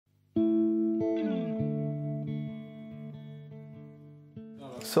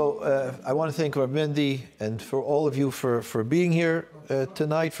I want to thank Rabbi and for all of you for being here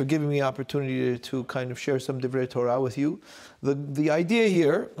tonight, for giving me the opportunity to kind of share some Divrei Torah with you. The idea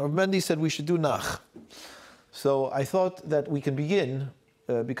here, Rabbi said we should do Nach. So I thought that we can begin,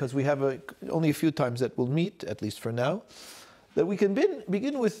 because we have only a few times that we'll meet, at least for now, that we can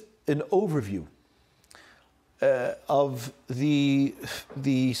begin with an overview of the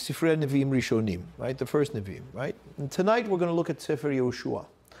Sifrei Nebi'im Rishonim, right? The first Nebi'im, right? And tonight we're going to look at Sefer Yehoshua.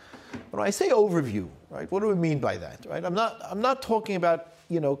 When I say overview, right, what do we mean by that, right? I'm not talking about,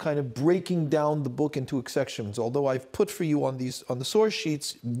 kind of breaking down the book into sections, although I've put for you on the source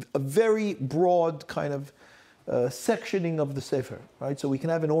sheets a very broad kind of sectioning of the Sefer, right? So we can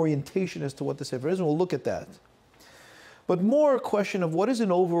have an orientation as to what the Sefer is, and we'll look at that. But more a question of what is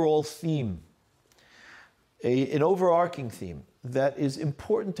an overall theme, an overarching theme that is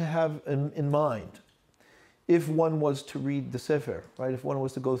important to have in mind if one was to read the Sefer, right? If one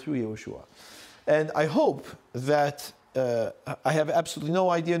was to go through Yehoshua. And I hope that I have absolutely no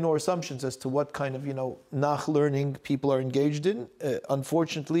idea nor assumptions as to what kind of, Nach learning people are engaged in.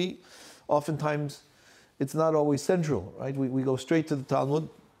 Unfortunately, oftentimes it's not always central, right? We go straight to the Talmud,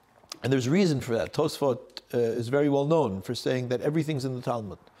 and there's reason for that. Tosfot is very well known for saying that everything's in the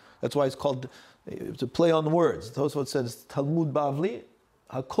Talmud. That's why it's called, to play on the words. Tosfot says, Talmud Bavli,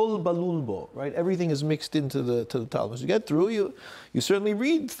 Hakol Balulbo, right? Everything is mixed into the Talmud. As you get through, you certainly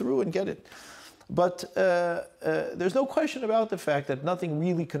read through and get it. But there's no question about the fact that nothing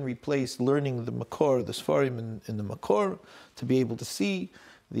really can replace learning the Makor, the Sfarim in the Makor, to be able to see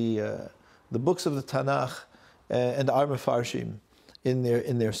the books of the Tanakh and the Ar Mefarshim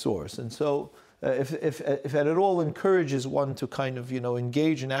in their source. And so if it at all encourages one to kind of,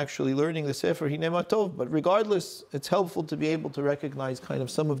 engage in actually learning the Sefer, Hinei Ma Tov. But regardless, it's helpful to be able to recognize kind of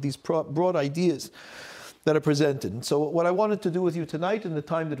some of these broad ideas that are presented. And so what I wanted to do with you tonight in the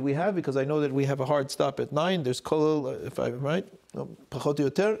time that we have, because I know that we have a hard stop at 9, there's Kol, if I'm right, Pachot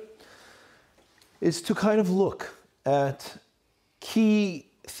Yoter, is to kind of look at key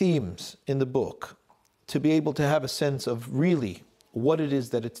themes in the book, to be able to have a sense of really what it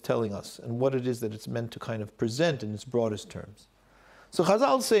is that it's telling us and what it is that it's meant to kind of present in its broadest terms. So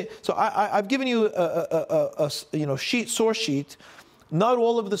Chazal say, so I've given you a source sheet. Not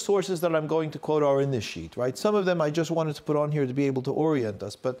all of the sources that I'm going to quote are in this sheet, right? Some of them I just wanted to put on here to be able to orient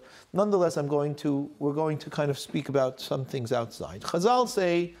us, but nonetheless we're going to kind of speak about some things outside. Chazal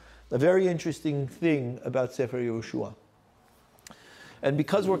say a very interesting thing about Sefer Yehoshua. And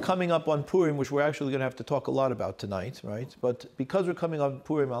because we're coming up on Purim, which we're actually going to have to talk a lot about tonight, right? But because we're coming up on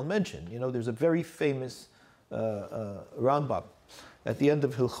Purim, I'll mention, there's a very famous Rambam at the end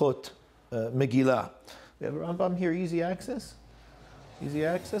of Hilchot Megillah. We have a Rambam here, easy access? Easy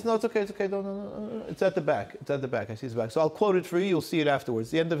access? No, it's okay, no. It's at the back. I see it's back. So I'll quote it for you, you'll see it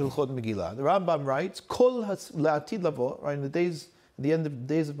afterwards. The end of Hilchot Megillah. The Rambam writes, Kol la'atid lavo, right, in the end of the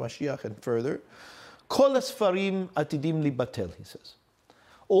days of Mashiach and further, Kol ha-sfarim atidim libatel, he says.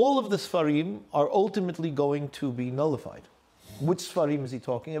 All of the Sfarim are ultimately going to be nullified. Which Sfarim is he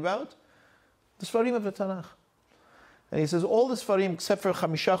talking about? The Sfarim of the Tanakh. And he says all the Sfarim except for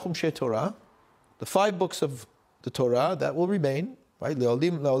Chamisha Chumshei Torah, the 5 books of the Torah, that will remain, right?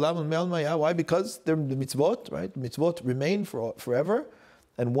 Le'olim, le'olam, u'me'al maya. Why? Because they're the mitzvot, right? The mitzvot remain forever,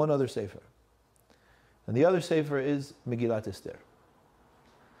 and one other Sefer. And the other Sefer is Megillat Esther,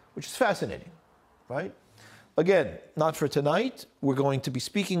 which is fascinating, right? Again, not for tonight. We're going to be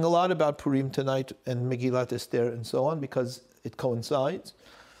speaking a lot about Purim tonight and Megillat Esther and so on because it coincides.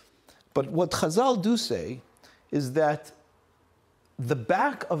 But what Chazal do say is that the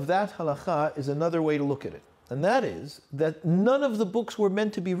back of that halacha is another way to look at it. And that is that none of the books were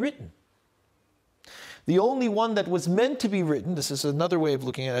meant to be written. The only one that was meant to be written, this is another way of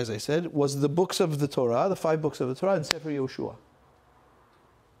looking at it, as I said, was the books of the Torah, the 5 books of the Torah and Sefer Yehoshua.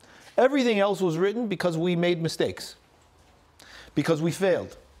 Everything else was written because we made mistakes, because we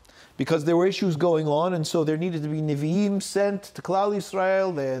failed, because there were issues going on, and so there needed to be Nevi'im sent to Klal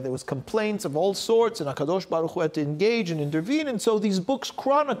Yisrael. There was complaints of all sorts, and HaKadosh Baruch Hu had to engage and intervene, and so these books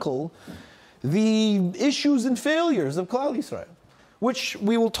chronicle the issues and failures of Klal Yisrael, which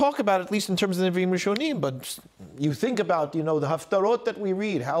we will talk about at least in terms of the Nevi'im Rishonim. But you think about, the Haftarot that we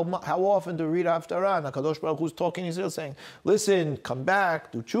read. How often do we read Haftarah? And HaKadosh Baruch Hu is talking to Israel saying, listen, come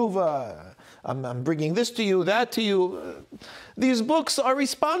back, do tshuva, I'm bringing this to you, that to you. These books are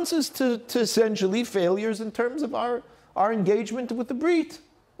responses to essentially failures in terms of our engagement with the Brit,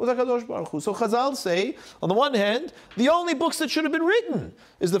 with HaKadosh Baruch Hu. So Chazal say, on the one hand, the only books that should have been written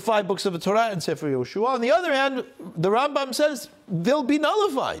is the 5 books of the Torah and Sefer Yehoshua. On the other hand, the Rambam says they'll be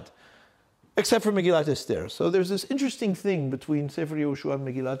nullified. except for Megillat Esther. So there's this interesting thing between Sefer Yehoshua and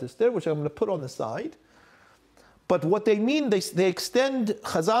Megillat Esther, which I'm going to put on the side. But what they mean, they extend,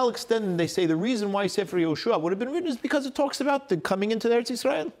 Chazal extend, and they say the reason why Sefer Yehoshua would have been written is because it talks about the coming into the Eretz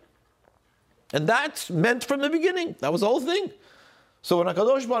Yisrael. And that's meant from the beginning. That was the whole thing. So when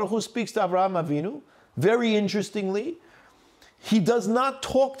HaKadosh Baruch Hu speaks to Avraham Avinu, very interestingly, he does not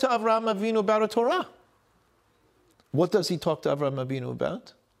talk to Avraham Avinu about a Torah. What does he talk to Avraham Avinu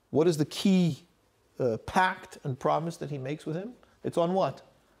about? What is the key pact and promise that he makes with him? It's on what?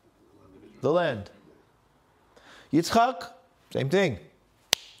 The land. Yitzchak, same thing.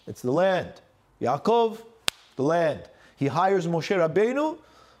 It's the land. Yaakov, the land. He hires Moshe Rabbeinu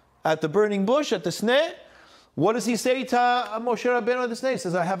at the burning bush, at the sneh. What does he say to Moshe Rabbeinu at the sneh? He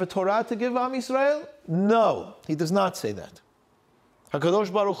says, I have a Torah to give Am Yisrael? No, he does not say that.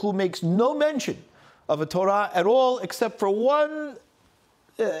 HaKadosh Baruch Hu makes no mention of a Torah at all, except for one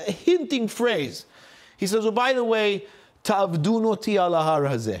hinting phrase. He says, oh, by the way, ta'avdunoti ala har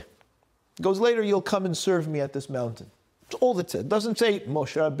hazeh. Goes later, you'll come and serve me at this mountain. That's all it said. It doesn't say,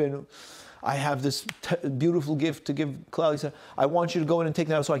 Moshe Rabbeinu, I have this beautiful gift to give Klal Yisrael. I want you to go in and take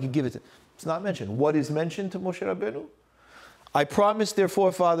that out so I can give it to. It's not mentioned. What is mentioned to Moshe Rabbeinu? I promised their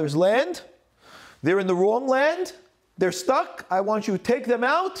forefathers land. They're in the wrong land. They're stuck. I want you to take them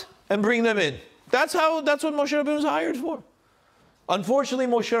out and bring them in. That's what Moshe Rabbeinu is hired for. Unfortunately,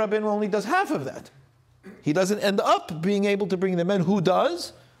 Moshe Rabbeinu only does half of that. He doesn't end up being able to bring them in. Who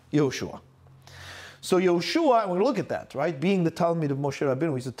does? Yehoshua. So Yehoshua, and we're going to look at that, right? Being the Talmid of Moshe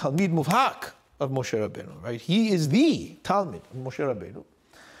Rabbeinu, he's the Talmid Muvhak of Moshe Rabbeinu, right? He is the Talmid of Moshe Rabbeinu.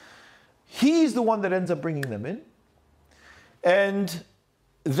 He's the one that ends up bringing them in. And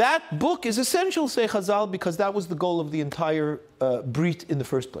that book is essential, say Chazal, because that was the goal of the entire Brit in the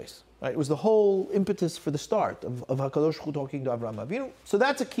first place. Right? It was the whole impetus for the start of HaKadosh Hu talking to Avraham Avinu. So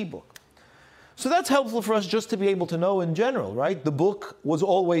that's a key book. So that's helpful for us just to be able to know in general, right? The book was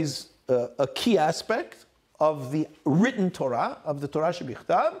always a key aspect of the written Torah, of the Torah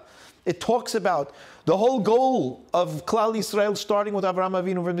Shebichtav. It talks about the whole goal of Klal Yisrael starting with Avraham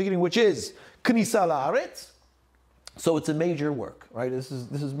Avinu from the beginning, which is Knisa La'aretz. So it's a major work, right? This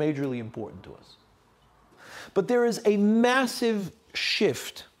is majorly important to us. But there is a massive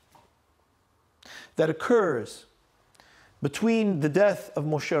shift that occurs between the death of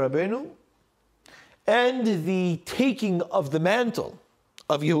Moshe Rabbeinu and the taking of the mantle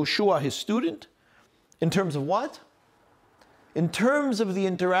of Yehoshua, his student, in terms of what? In terms of the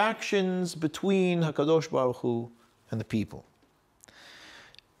interactions between HaKadosh Baruch Hu and the people.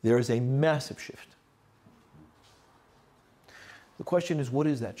 There is a massive shift. The question is, what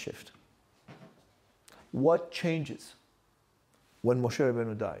is that shift? What changes when Moshe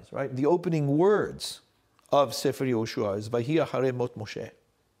Rabbeinu dies, right? The opening words of Sefer Yehoshua is Vahi Acharei Mot Moshe.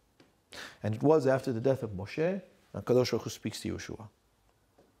 And it was after the death of Moshe, HaKadosh Baruch Hu speaks to Yehoshua.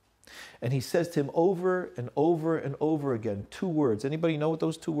 And he says to him over and over and over again, two words. Anybody know what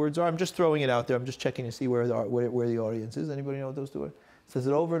those two words are? I'm just throwing it out there. I'm just checking to see where the audience is. Anybody know what those two words? He says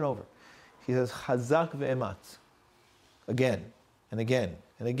it over and over. He says, Chazak ve'ematz. Again and again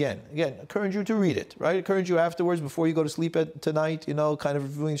and again. Again, I encourage you to read it, right? I encourage you afterwards, before you go to sleep tonight, kind of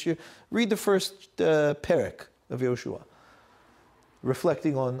reviewing this year, read the first perek of Yehoshua,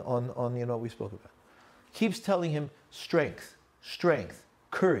 reflecting on what we spoke about. Keeps telling him strength, strength,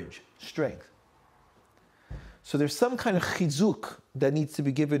 courage, strength. So there's some kind of chizuk that needs to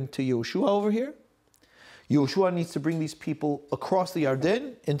be given to Yehoshua over here. Yehoshua needs to bring these people across the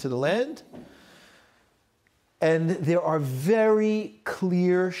Yarden into the land. And there are very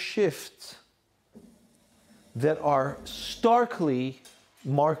clear shifts that are starkly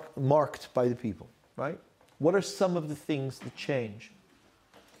marked by the people, right? What are some of the things that change?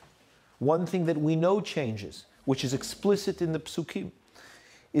 One thing that we know changes, which is explicit in the Psukim,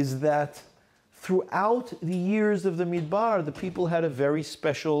 is that throughout the years of the Midbar, the people had a very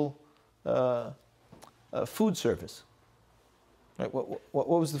special food service. Right? What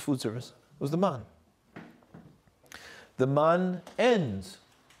was the food service? It was the man. The man ends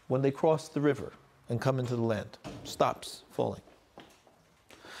when they cross the river and come into the land. Stops falling.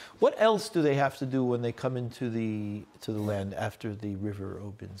 What else do they have to do when they come into the land after the river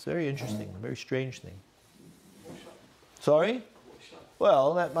opens? Very interesting, very strange thing. Sorry?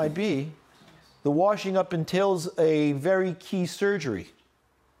 Well, that might be. The washing up entails a very key surgery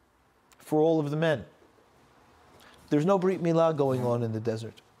for all of the men. There's no Brit Milah going on in the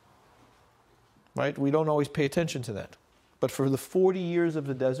desert. Right? We don't always pay attention to that. But for the 40 years of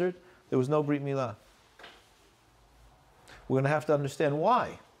the desert, there was no Brit Milah. We're going to have to understand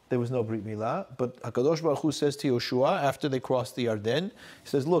why. there was no Brit Milah. But HaKadosh Baruch Hu says to Yoshua, after they crossed the Yarden, he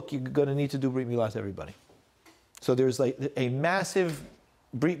says, look, you're going to need to do Brit Milah to everybody. So there's like a massive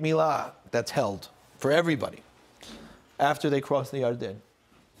Brit Milah that's held for everybody after they cross the Yarden,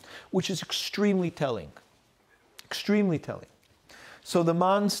 which is extremely telling. Extremely telling. So the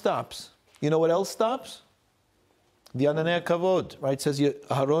man stops. You know what else stops? The Ananei Kavod, right? It says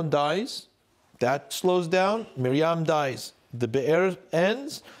Aharon dies. That slows down. Miriam dies. The Be'er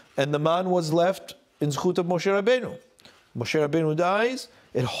ends, and the man was left in Zchut of Moshe Rabbeinu. Moshe Rabbeinu dies.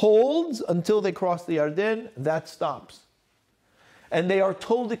 It holds until they cross the Yarden. That stops. And they are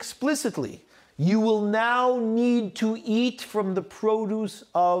told explicitly, you will now need to eat from the produce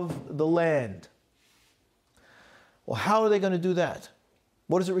of the land. Well, how are they going to do that?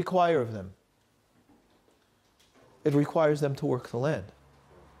 What does it require of them? It requires them to work the land.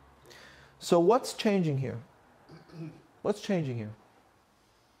 So what's changing here? What's changing here?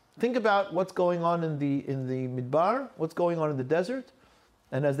 Think about what's going on in the Midbar, what's going on in the desert,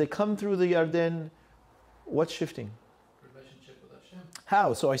 and as they come through the Yarden, what's shifting? Relationship with Hashem.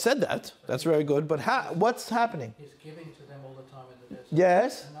 How? So I said that. That's very good. But how? What's happening? He's giving to them all the time in the desert.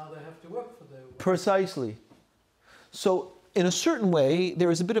 Yes. And now they have to work for their... Precisely. So in a certain way,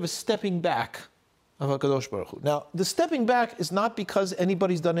 there is a bit of a stepping back of HaKadosh Baruch Hu. Now, the stepping back is not because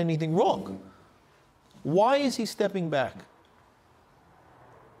anybody's done anything wrong. Why is he stepping back?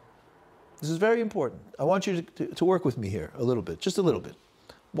 This is very important. I want you to work with me here a little bit, just a little bit.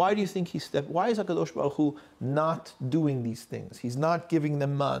 Why do you think why is HaKadosh Baruch Hu not doing these things? He's not giving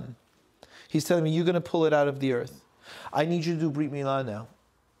them man. He's telling me, you're going to pull it out of the earth. I need you to do Brit Milah now.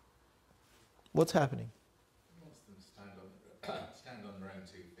 What's happening? He wants them to stand on their own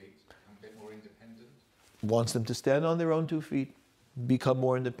 2 feet, become a bit more independent. Wants them to stand on their own 2 feet, become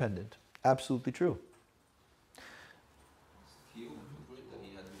more independent. Absolutely true.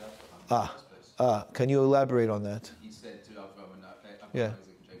 Can you elaborate on that? He said to Avraham and Yeah.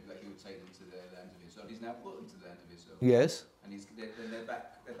 Isaac that he would take them to the land of Israel. He's now brought them to the land of Israel. Yes. And they're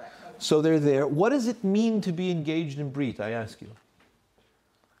back home. So they're there. What does it mean to be engaged in Brit, I ask you?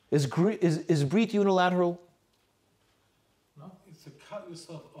 Is Brit unilateral? No, it's to cut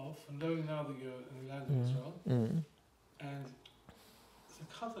yourself off and knowing now that you're in the land of Israel. And it's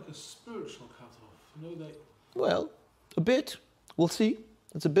a cut, like a spiritual cut off. You know that. Well, a bit. We'll see.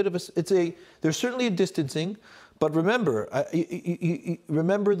 It's a bit of there's certainly a distancing, but remember,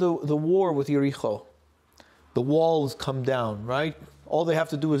 remember the war with Yericho. The walls come down, right? All they have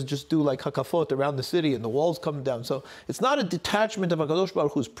to do is just do like hakafot around the city and the walls come down. So it's not a detachment of HaKadosh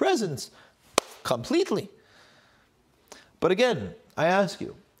Baruch Hu's presence completely. But again, I ask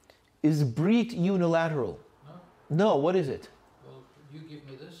you, is Brit unilateral? No. No, what is it? Well, you give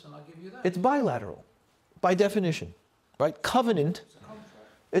me this and I give you that. It's bilateral, by definition, right? Covenant.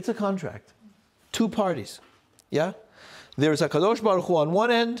 It's a contract. 2 parties. Yeah? There's HaKadosh Baruch Hu on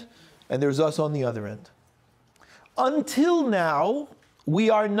one end, and there's us on the other end. Until now, we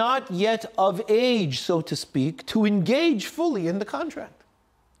are not yet of age, so to speak, to engage fully in the contract.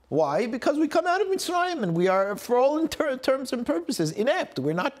 Why? Because we come out of Mitzrayim, and we are, for all terms and purposes, inept.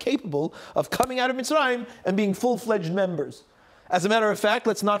 We're not capable of coming out of Mitzrayim and being full-fledged members. As a matter of fact,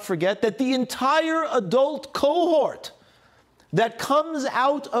 let's not forget that the entire adult cohort that comes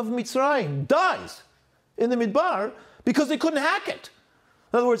out of Mitzrayim dies in the Midbar because they couldn't hack it.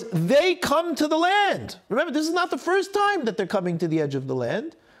 In other words, they come to the land. Remember, this is not the first time that they're coming to the edge of the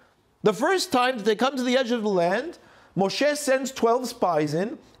land. The first time that they come to the edge of the land, Moshe sends 12 spies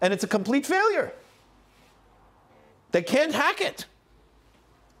in, and it's a complete failure. They can't hack it.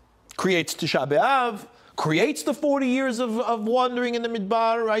 Creates Tisha B'Av, creates the 40 years of wandering in the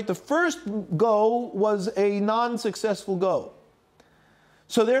Midbar, right? The first go was a non-successful go.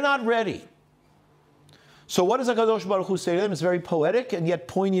 So they're not ready. So what does HaKadosh Baruch Hu say to them? It's very poetic and yet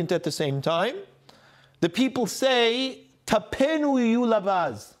poignant at the same time. The people say, Tapenu yu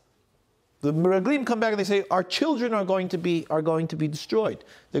labaz. The Meraglim come back and they say, our children are going to be destroyed.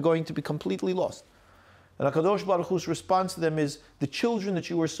 They're going to be completely lost. And HaKadosh Baruch Hu's response to them is, the children that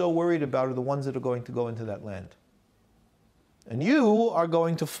you were so worried about are the ones that are going to go into that land. And you are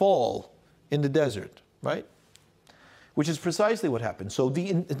going to fall in the desert, right? Which is precisely what happened. So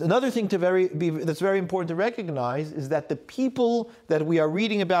another thing that's very important to recognize is that the people that we are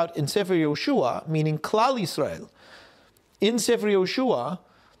reading about in Sefer Yoshua, meaning Klal Yisrael, in Sefer Yoshua,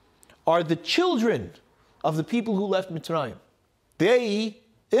 are the children of the people who left Mitzrayim.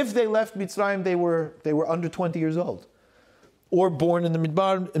 If they left Mitzrayim, they were under 20 years old, or born in the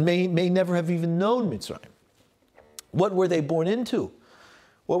Midbar, and may never have even known Mitzrayim. What were they born into?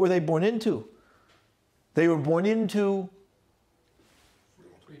 What were they born into? They were born into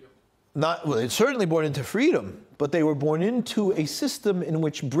freedom. they're certainly born into freedom, but they were born into a system in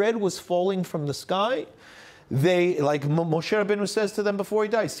which bread was falling from the sky. They, like Moshe Rabbeinu says to them before he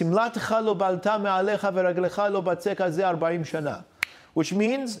dies, "Simlatcha lo balta me'alecha veraglecha lo batzeka ze 40 shana," which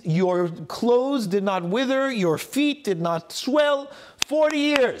means your clothes did not wither, your feet did not swell 40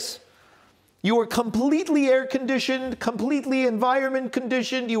 years. You were completely air conditioned, completely environment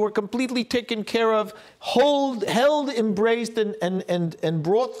conditioned, you were completely taken care of, held, embraced, and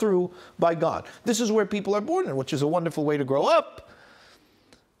brought through by God. This is where people are born in, which is a wonderful way to grow up.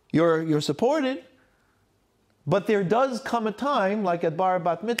 You're supported. But there does come a time, like at Bar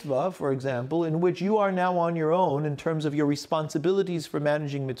Bat Mitzvah, for example, in which you are now on your own in terms of your responsibilities for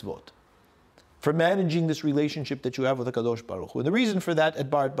managing mitzvot, for managing this relationship that you have with the Kadosh Baruch Hu. And the reason for that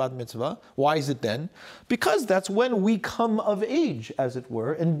at Bar Bat Mitzvah, why is it then? Because that's when we come of age, as it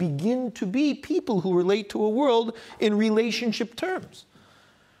were, and begin to be people who relate to a world in relationship terms.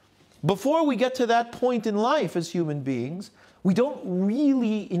 Before we get to that point in life as human beings, we don't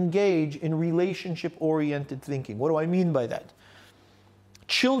really engage in relationship-oriented thinking. What do I mean by that?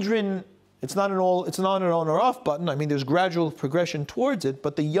 Children, it's not an on or off button. I mean, there's gradual progression towards it,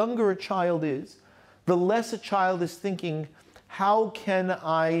 but the younger a child is, the less a child is thinking, how can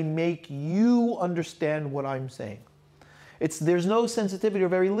I make you understand what I'm saying? There's no sensitivity or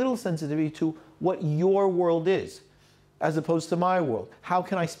very little sensitivity to what your world is, as opposed to my world. How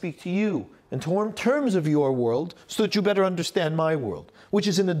can I speak to you in terms of your world so that you better understand my world, which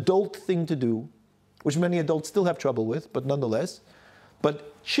is an adult thing to do, which many adults still have trouble with, but nonetheless.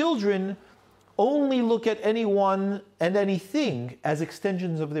 But children only look at anyone and anything as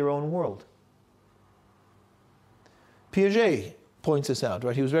extensions of their own world. Piaget points this out,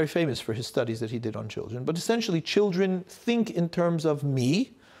 right? He was very famous for his studies that he did on children. But essentially, children think in terms of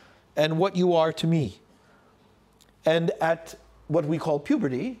me and what you are to me. And at what we call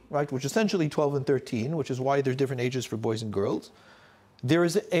puberty, right, which is essentially 12 and 13, which is why there's different ages for boys and girls, there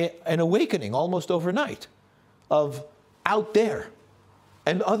is an awakening almost overnight of out there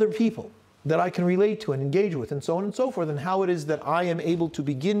and other people that I can relate to and engage with and so on and so forth, and how it is that I am able to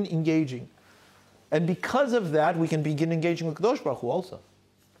begin engaging. And because of that, we can begin engaging with Kadosh Baruch Hu also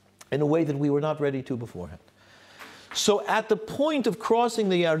in a way that we were not ready to beforehand. So at the point of crossing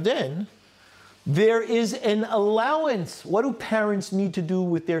the Yarden, there is an allowance. What do parents need to do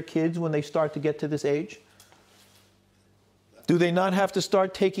with their kids when they start to get to this age? Do they not have to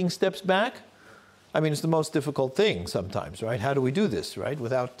start taking steps back? I mean, it's the most difficult thing sometimes, right? How do we do this, right?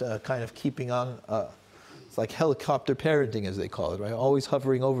 Without kind of keeping on, it's like helicopter parenting, as they call it, right? Always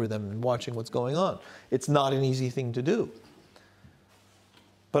hovering over them and watching what's going on. It's not an easy thing to do.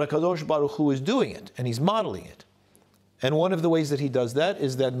 But HaKadosh Baruch Hu is doing it, and he's modeling it. And one of the ways that he does that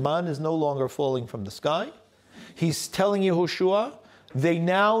is that man is no longer falling from the sky. He's telling Yehoshua, they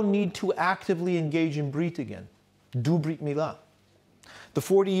now need to actively engage in Brit again. Do Brit Milah. The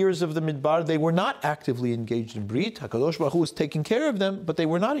 40 years of the Midbar, they were not actively engaged in Brit. HaKadosh Baruch Hu was taking care of them, but they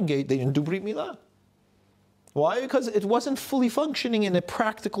were not engaged. They didn't do Brit Milah. Why? Because it wasn't fully functioning in a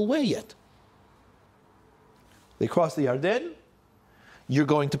practical way yet. They crossed the Yarden. You're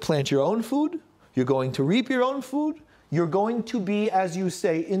going to plant your own food. You're going to reap your own food. You're going to be, as you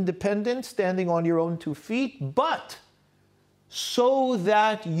say, independent, standing on your own 2 feet, but so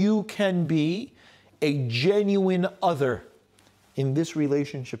that you can be a genuine other in this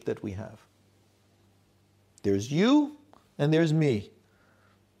relationship that we have. There's you and there's me.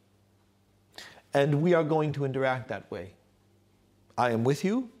 And we are going to interact that way. I am with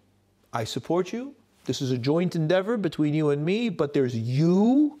you. I support you. This is a joint endeavor between you and me, but there's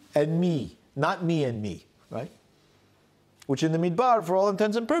you and me, not me and me, right? Which in the Midbar, for all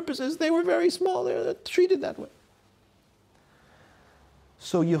intents and purposes, they were very small. They were treated that way.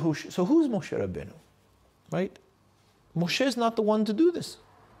 So who's Moshe Rabbeinu, right? Moshe is not the one to do this.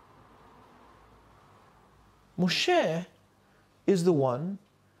 Moshe is the one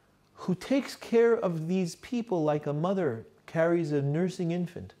who takes care of these people like a mother carries a nursing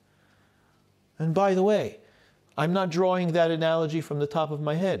infant. And by the way, I'm not drawing that analogy from the top of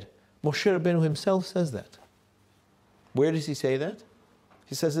my head. Moshe Rabbeinu himself says that. Where does he say that?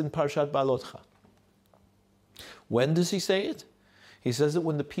 He says it in Parshat Baalotcha. When does he say it? He says it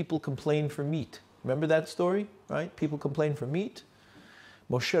when the people complain for meat. Remember that story, right? People complain for meat.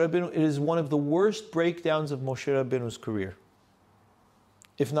 Moshe Rabbeinu, it is one of the worst breakdowns of Moshe Rabbeinu's career,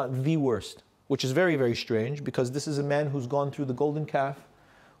 if not the worst, which is very, very strange, because this is a man who's gone through the golden calf,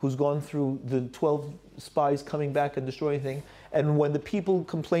 who's gone through the 12 spies coming back and destroying things. And when the people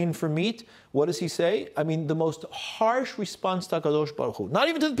complain for meat, what does he say? I mean, the most harsh response to HaKadosh Baruch Hu. Not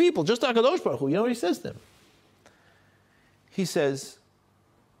even to the people, just to HaKadosh Baruch Hu. You know what he says to them? He says,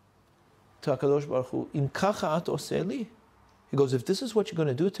 to HaKadosh Baruch Hu, Im kacha at oseh li. He goes, if this is what you're going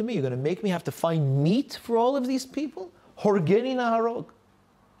to do to me, you're going to make me have to find meat for all of these people? Horgeni naharog.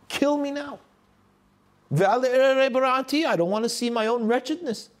 Kill me now. I don't want to see my own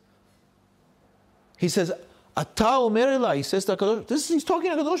wretchedness. He says, Ata omer li, he says to HaKadosh, he's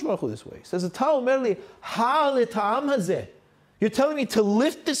talking to HaKadosh Baruch Hu this way. He says, Ata omer li, ha le'ta'am hazeh. You're telling me to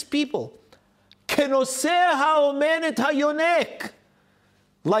lift this people. Kenoseh ha'omenet hayonek.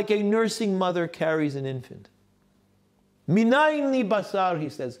 Like a nursing mother carries an infant. Minayin li basar, he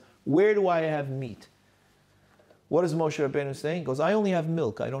says, where do I have meat? What does Moshe Rabbeinu say? He goes, I only have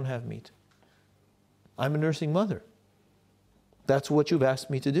milk, I don't have meat. I'm a nursing mother. That's what you've asked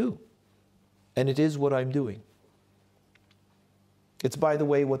me to do. And it is what I'm doing. It's, by the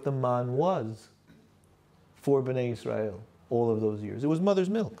way, what the man was for Bnei Israel all of those years. It was mother's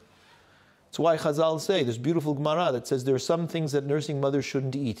milk. That's why Chazal say, there's beautiful Gemara that says there are some things that nursing mothers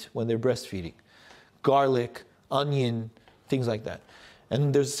shouldn't eat when they're breastfeeding. Garlic, onion, things like that.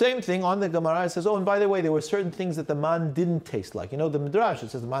 And there's the same thing on the Gemara. It says, oh, and by the way, there were certain things that the man didn't taste like. You know, the Midrash,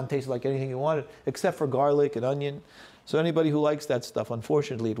 it says the man tasted like anything you wanted, except for garlic and onion. So anybody who likes that stuff,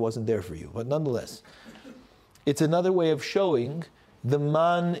 unfortunately, it wasn't there for you. But nonetheless, it's another way of showing the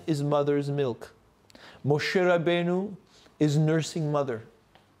man is mother's milk. Moshe Rabbeinu is nursing mother.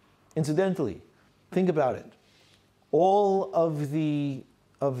 Incidentally, think about it. All of the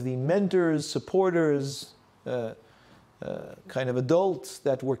mentors, supporters, kind of adults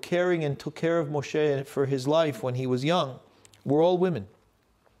that were caring and took care of Moshe for his life when he was young were all women.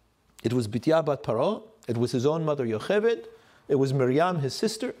 It was Bitya bat Paro, it was his own mother Yocheved, it was Miriam, his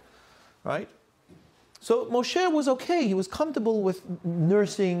sister, right? So Moshe was okay. He was comfortable with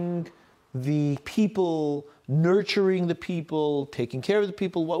nursing the people, nurturing the people, taking care of the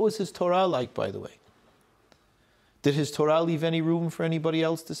people. What was his Torah like, by the way? Did his Torah leave any room for anybody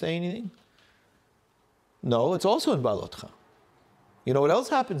else to say anything? No, it's also in Balotcha. You know what else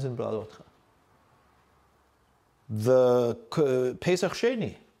happens in Balotcha? The Pesach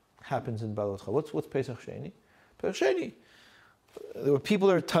Sheni happens in Balotcha. What's Pesach Sheni? Pesach Sheni. There were people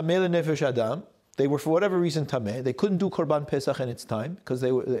that are Tameh Nefesh Adam. They were, for whatever reason, Tameh. They couldn't do Korban Pesach in its time because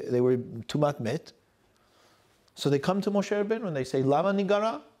they were Tumat Met. So they come to Moshe Rabbeinu and they say, Lama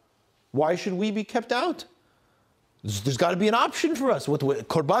Nigara? Why should we be kept out? There's got to be an option for us. With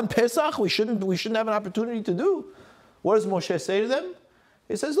Korban Pesach, we shouldn't have an opportunity to do. What does Moshe say to them?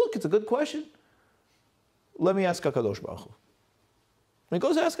 He says, look, it's a good question. Let me ask HaKadosh Baruch Hu. And he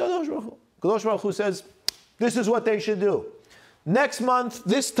goes to ask HaKadosh Baruch Hu. HaKadosh Baruch Hu says, this is what they should do. Next month,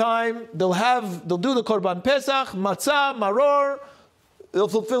 this time, they'll do the Korban Pesach, Matzah, Maror. They'll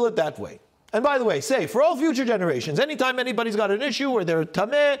fulfill it that way. And by the way, say, for all future generations, anytime anybody's got an issue where they're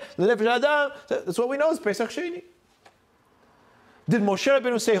Tameh, the Nefesh Adam, that's what we know is Pesach Sheni. Did Moshe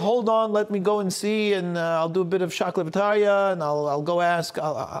Rabbeinu say, hold on, let me go and see, and I'll do a bit of Shak Levataya, and I'll go ask,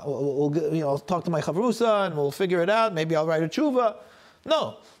 I'll talk to my Chavrusa, and we'll figure it out, maybe I'll write a tshuva.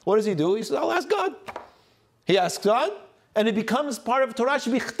 No. What does he do? He says, I'll ask God. He asks God, and it becomes part of Torah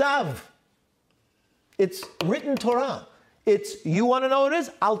Shbichtav. It's written Torah. It's, you want to know what it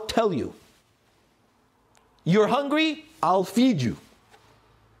is? I'll tell you. You're hungry? I'll feed you.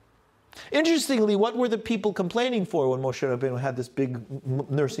 Interestingly, what were the people complaining for when Moshe Rabbeinu had this big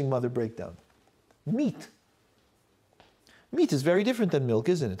nursing mother breakdown? Meat. Meat is very different than milk,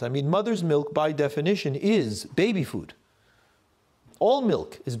 isn't it? I mean, mother's milk, by definition, is baby food. All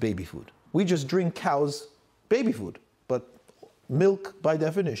milk is baby food. We just drink cow's baby food. But milk, by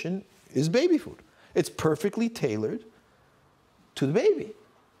definition, is baby food. It's perfectly tailored to the baby.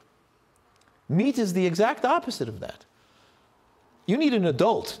 Meat is the exact opposite of that. You need an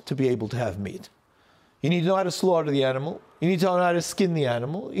adult to be able to have meat. You need to know how to slaughter the animal. You need to know how to skin the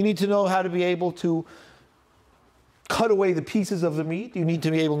animal. You need to know how to be able to cut away the pieces of the meat. You need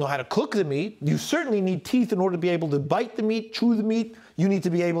to be able to know how to cook the meat. You certainly need teeth in order to be able to bite the meat, chew the meat. You need to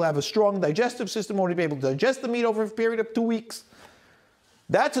be able to have a strong digestive system in order to be able to digest the meat over a period of 2 weeks.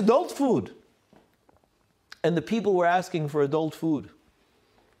 That's adult food. And the people were asking for adult food.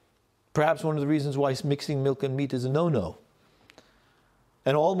 Perhaps one of the reasons why mixing milk and meat is a no-no.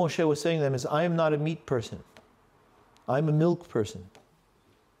 And all Moshe was saying to them is, I am not a meat person. I'm a milk person.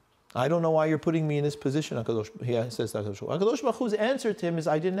 I don't know why you're putting me in this position, he says to HaKadosh Baruch Hu's answer to him is,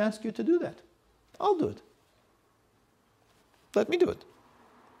 I didn't ask you to do that. I'll do it. Let me do it.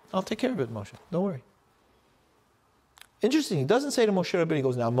 I'll take care of it, Moshe. Don't worry. Interesting, he doesn't say to Moshe Rabbeinu, he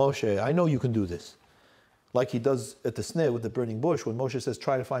goes, now Moshe, I know you can do this. Like he does at the sneh with the burning bush, when Moshe says,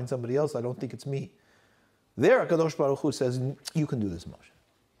 try to find somebody else, I don't think it's me. There, HaKadosh Baruch Hu says, you can do this, Moshe.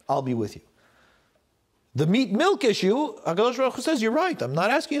 I'll be with you. The meat milk issue, HaKadosh Baruch Hu says, you're right, I'm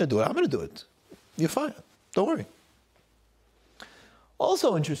not asking you to do it, I'm going to do it. You're fine, don't worry.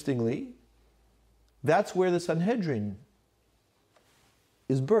 Also, interestingly, that's where the Sanhedrin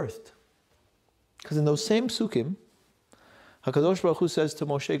is birthed. Because in those same psukim, HaKadosh Baruch Hu says to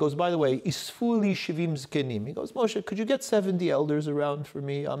Moshe, he goes, by the way, Isfu li shivim zkenim. He goes, Moshe, could you get 70 elders around for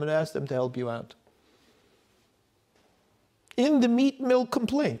me? I'm going to ask them to help you out. In the meat milk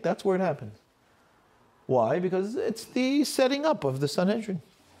complaint, that's where it happens. Why? Because it's the setting up of the Sanhedrin.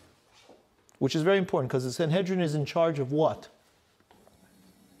 Which is very important, because the Sanhedrin is in charge of what?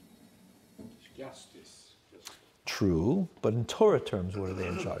 Justice. True, but in Torah terms, what are they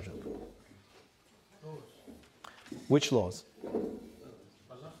in charge of? Which laws?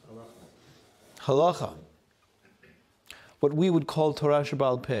 Halacha. What we would call Torah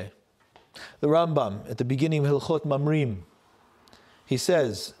Sheba'al Peh. The Rambam, at the beginning of Hilchot Mamrim, he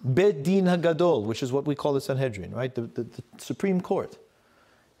says, Bet Din HaGadol, which is what we call the Sanhedrin, right? The Supreme Court.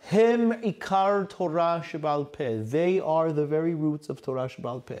 Hem Ikar Torah Sheba'al Peh. They are the very roots of Torah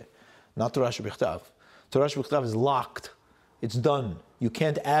Sheba'al Peh. Not Torah Shebichtav. Torah Shebichtav is locked. It's done. You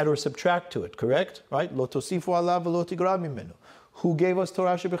can't add or subtract to it, correct? Right? Lo tosifu alav v'lo tigra mimenu. Who gave us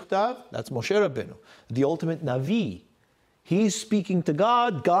Torah Shebichtav? That's Moshe Rabbeinu, the ultimate Navi. He's speaking to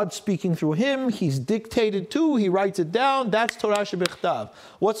God, God's speaking through him, he's dictated to, he writes it down, that's Torah Shebichtav.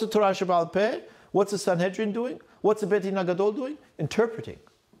 What's the Torah Sheba'al Peh? What's the Sanhedrin doing? What's the Bet Din HaGadol doing? Interpreting.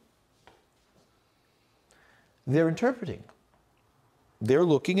 They're interpreting. They're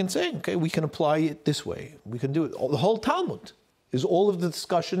looking and saying, okay, we can apply it this way. We can do it. The whole Talmud is all of the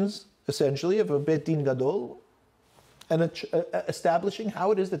discussions, essentially, of a Bet Din Gadol, and establishing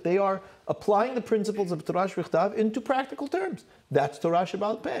how it is that they are applying the principles of Torah Shebechtav into practical terms. That's Torah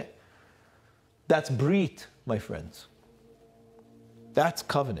Sheba'al Peh. That's Brit, my friends. That's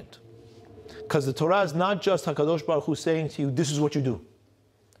covenant. Because the Torah is not just HaKadosh Baruch Hu saying to you, this is what you do.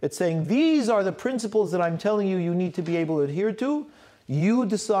 It's saying, these are the principles that I'm telling you you need to be able to adhere to. You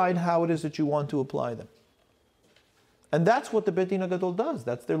decide how it is that you want to apply them. And that's what the Bet Din HaGadol does.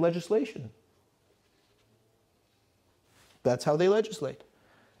 That's their legislation. That's how they legislate.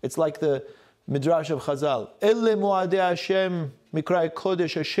 It's like the Midrash of Chazal. Elle mo'adei Hashem Miqra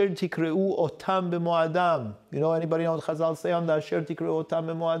kodesh asher tikreu otam b'mo'adam. You know, anybody know what Chazal say on the asher tikreu otam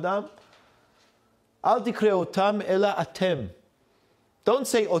b'mo'adam? Al tikreu otam ela atem. Don't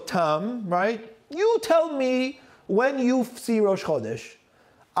say otam, right? You tell me when you see Rosh Chodesh,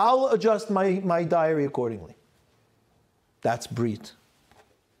 I'll adjust my diary accordingly. That's Brit.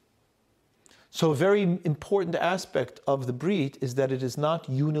 So a very important aspect of the Brit is that it is not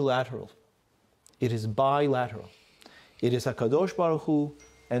unilateral. It is bilateral. It is HaKadosh Baruch Hu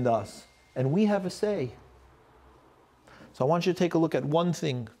and us. And we have a say. So I want you to take a look at one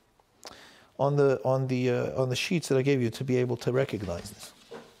thing on the sheets that I gave you to be able to recognize this.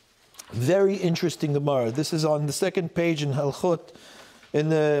 Very interesting Gemara. This is on the second page in Halchot, in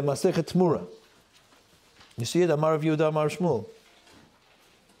the Masechet Tmura. You see it? Amar Rav Yehuda Amar Shmuel.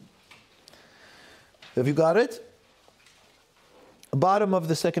 Have you got it? Bottom of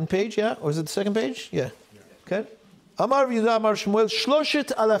the second page, yeah? Or is it the second page? Yeah. Okay. Amar Rav Yehuda Amar Shmuel,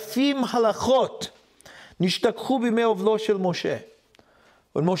 Shloshet alafim halachot nishtakhu b'mei ovlo shel Moshe.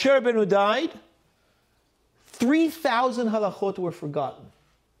 When Moshe Rabbeinu died, 3,000 halachot were forgotten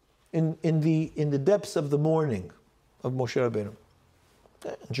in the depths of the mourning of Moshe Rabbeinu.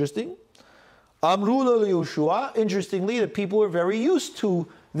 Okay, interesting. Amru lo Yehoshua. Interestingly, the people were very used to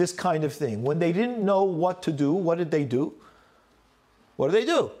this kind of thing. When they didn't know what to do, what did they do? What did they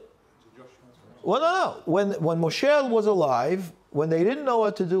do? Well, no. When Moshe was alive, when they didn't know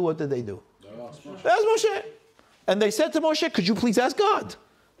what to do, what did they do? They asked Moshe. And they said to Moshe, could you please ask God?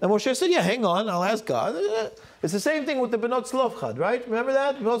 And Moshe said, yeah, hang on, I'll ask God. It's the same thing with the Benot Tzlofchad, right? Remember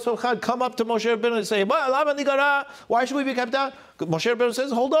that? Benot Tzlofchad come up to Moshe Rabbeinu and say, why should we be kept out? Moshe Rabbeinu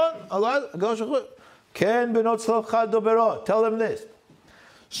says, hold on. Ken Benot Tzlofchad doberot. Tell them this.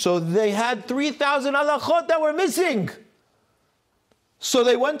 So they had 3,000 halachot that were missing. So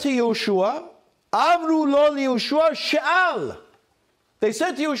they went to Yehoshua. Amru lo Yehoshua she'al. They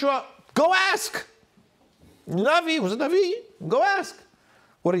said to Yehoshua, go ask. Navi, was it Navi? Go ask.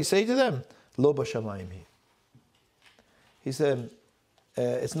 What did he say to them? Lo b'shamayim. He said,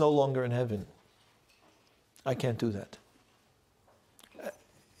 it's no longer in heaven. I can't do that.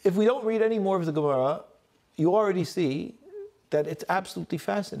 If we don't read any more of the Gemara, you already see that it's absolutely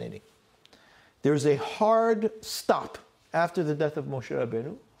fascinating. There's a hard stop after the death of Moshe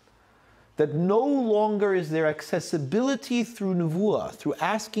Rabbeinu, that no longer is there accessibility through Nevuah, through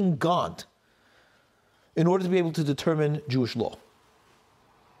asking God, in order to be able to determine Jewish law.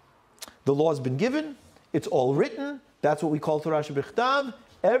 The law has been given, It's all written. That's what we call Torah shebichtav.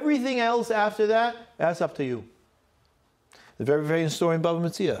 Everything else after that, that's up to you. The very famous story in Bava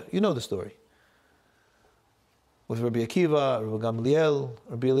Metzia. You know the story. With Rabbi Akiva, Rabbi Gamliel,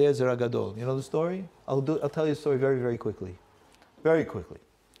 Rabbi Eliezer Agadol. You know the story? I'll tell you the story very, very quickly. Very quickly.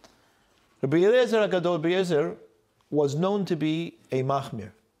 Rabbi Eliezer Agadol, Rabbi Eliezer was known to be a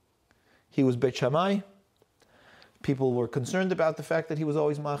machmir. He was Beit Shammai. People were concerned about the fact that he was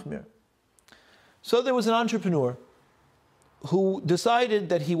always machmir. So there was an entrepreneur who decided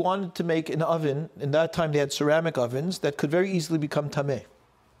that he wanted to make an oven. In that time they had ceramic ovens that could very easily become tameh.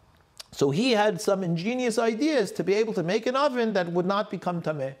 So he had some ingenious ideas to be able to make an oven that would not become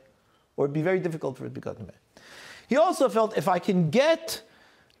tameh, or it'd be very difficult for it to become tameh. He also felt, if I can get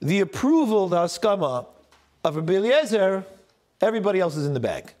the approval, the haskama of Rabbi Eliezer, everybody else is in the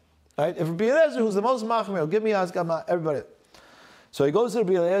bag. Right? If Rabbi Eliezer, who's the most machmir, will give me haskama, everybody. So he goes to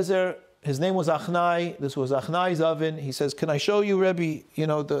Rabbi Eliezer. His name was Achnai. This was Achnai's oven. He says, "Can I show you, Rebbe? You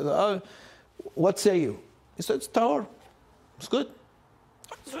know, what say you?" He said, "It's tahor. It's good.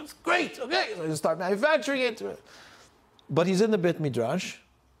 It's great. Okay." So he start manufacturing it. But he's in the Beit Midrash,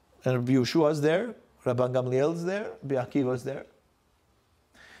 and Rabbi Yeshua is there, Rabbi Gamliel is there, Rabbi Akiva is there.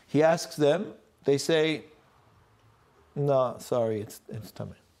 He asks them. They say, "No, sorry, it's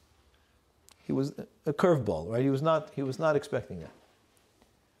tameh." He was a curveball, right? He was not expecting that.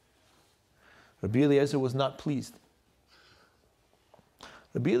 Rabbi Eliezer was not pleased.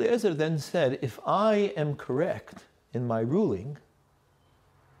 Rabbi Eliezer then said, "If I am correct in my ruling,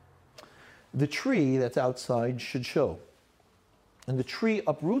 the tree that's outside should show." And the tree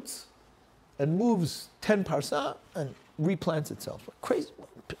uproots and moves 10 parsah and replants itself. Crazy.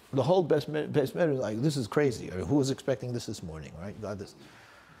 The whole best man is like, this is crazy. Who was expecting this morning, right? God, this.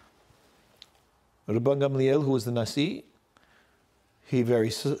 Rabbi Gamliel, who was the Nasi, he very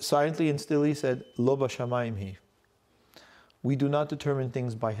silently and stilly said, "Lo b'shamayim hi." We do not determine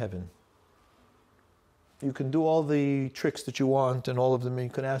things by heaven. You can do all the tricks that you want and all of them. You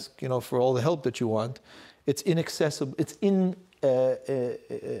can ask, for all the help that you want. It's inaccessible. It's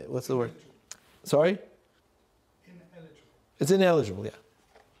what's the word? Sorry? Ineligible. It's ineligible,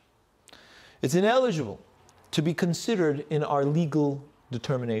 yeah. It's ineligible to be considered in our legal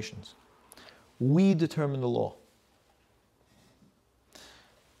determinations. We determine the law.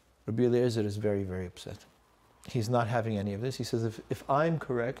 Rabbi Eliezer is very, very upset. He's not having any of this. He says, if I'm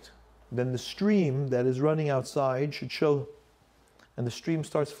correct, then the stream that is running outside should show, and the stream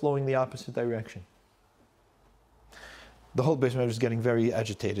starts flowing the opposite direction. The whole Beis Medrash is getting very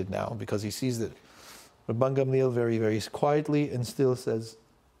agitated now because he sees that Rabban Gamliel very, very quietly and still says,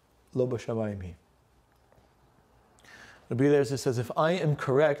 "Lo b'shamayim hi." Rabbi Eliezer says, if I am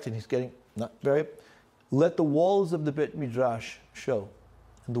correct, and he's getting not very, let the walls of the Beit Midrash show.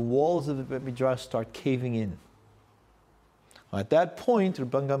 And the walls of the Beit Midrash start caving in. At that point,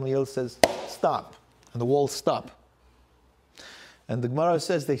 Rabban Gamliel says, "Stop." And the walls stop. And the Gemara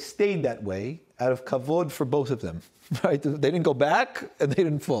says they stayed that way out of kavod for both of them. Right? They didn't go back and they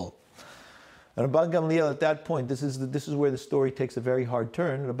didn't fall. And Rabban Gamliel at that point, this is where the story takes a very hard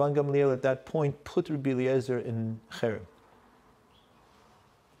turn. Rabban Gamliel at that point put Rabbi Eliezer in cherem.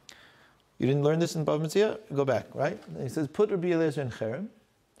 You didn't learn this in Bava Metzia? Go back, right? And he says, put Rabbi Eliezer in cherem.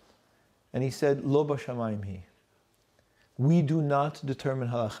 And he said, "Lo b'shamayim hi." We do not determine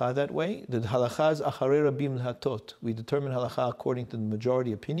halakha that way. The halakha is acharei rabim l'hatot. We determine halakha according to the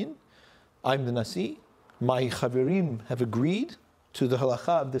majority opinion. I'm the nasi. My chaverim have agreed to the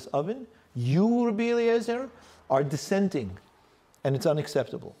halakha of this oven. You, Rabbi Eliezer, are dissenting, and it's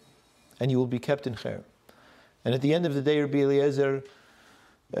unacceptable. And you will be kept in cherem. And at the end of the day, Rabbi Eliezer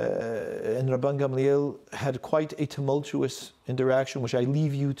and Rabban Gamliel had quite a tumultuous interaction, which I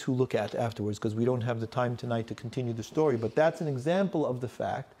leave you to look at afterwards, because we don't have the time tonight to continue the story. But that's an example of the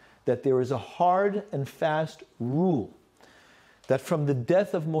fact that there is a hard and fast rule that from the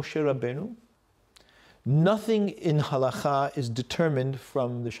death of Moshe Rabbeinu, nothing in halakha is determined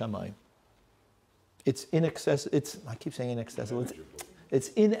from the Shamayim. It's inaccessible. I keep saying inaccessible. It's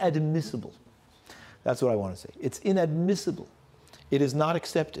inadmissible. That's what I want to say. It's inadmissible. It is not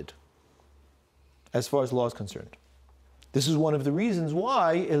accepted as far as law is concerned. This is one of the reasons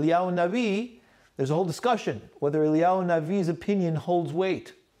why Eliyahu Navi, there's a whole discussion whether Eliyahu Navi's opinion holds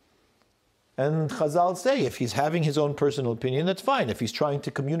weight. And Chazal say if he's having his own personal opinion, that's fine. If he's trying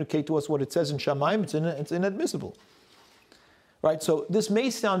to communicate to us what it says in Shamayim, it's inadmissible. Right? So this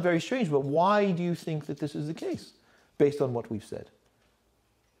may sound very strange, but why do you think that this is the case? Based on what we've said.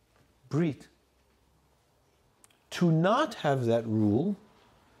 Brit. To not have that rule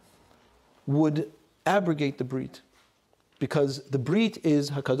would abrogate the Brit. Because the Brit is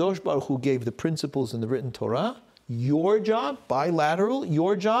HaKadosh Baruch Hu gave the principles in the written Torah. Your job, bilateral,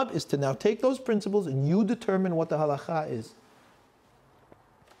 your job is to now take those principles and you determine what the halacha is.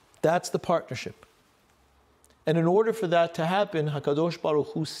 That's the partnership. And in order for that to happen, HaKadosh Baruch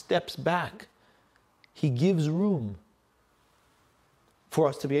Hu steps back. He gives room for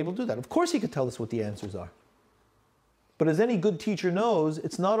us to be able to do that. Of course he could tell us what the answers are. But as any good teacher knows,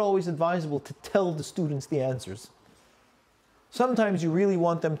 it's not always advisable to tell the students the answers. Sometimes you really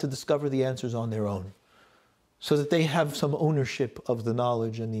want them to discover the answers on their own, so that they have some ownership of the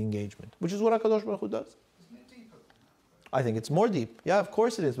knowledge and the engagement, which is what HaKadosh Baruch Hu does. Isn't it deeper than that? I think it's more deep. Yeah, of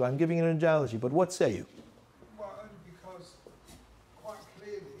course it is, but I'm giving an analogy. But what say you? Well, only because quite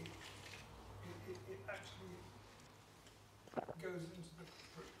clearly it actually goes into the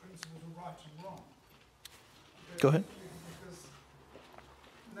principles of right and wrong. Go ahead. Because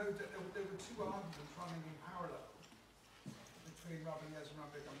there were two arguments running in parallel between Rabbi Eliezer and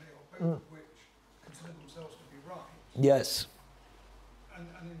Rabbi Gamliel, both of which consider themselves to be right. Yes. And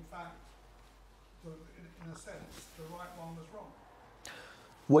in fact, in a sense, the right one was wrong.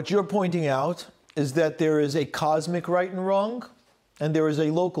 What you're pointing out is that there is a cosmic right and wrong, and there is a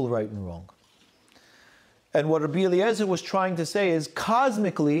local right and wrong. And what Rabbi Eliezer was trying to say is,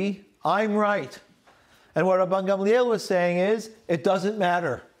 cosmically, I'm right. And what Rabbi Gamliel was saying is, it doesn't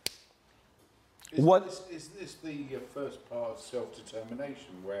matter. Is this the first part of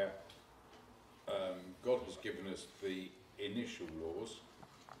self-determination, where God has given us the initial laws?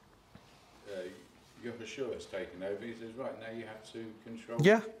 Yahushua has taken over. He says, right, now you have to control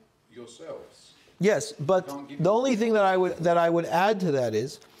yourselves. Yes, but the only thing that I would add to that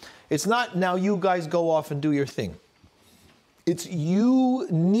is, it's not now you guys go off and do your thing. It's you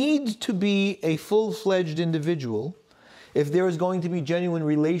need to be a full-fledged individual if there is going to be genuine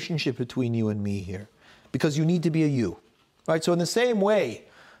relationship between you and me here. Because you need to be a you. Right? So in the same way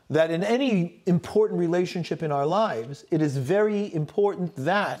that in any important relationship in our lives, it is very important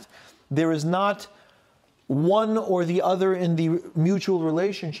that there is not one or the other in the mutual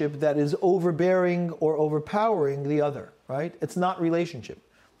relationship that is overbearing or overpowering the other. Right? It's not relationship.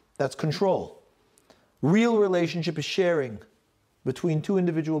 That's control. Real relationship is sharing between two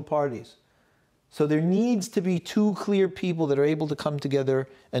individual parties. So there needs to be two clear people that are able to come together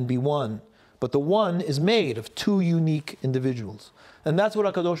and be one. But the one is made of two unique individuals. And that's what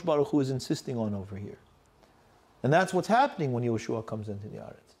HaKadosh Baruch Hu is insisting on over here. And that's what's happening when Yehoshua comes into the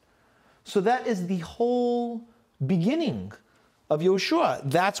Aretz. So that is the whole beginning of Yehoshua.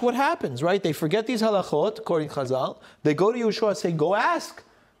 That's what happens, right? They forget these halachot, according to Chazal. They go to Yehoshua and say, go ask.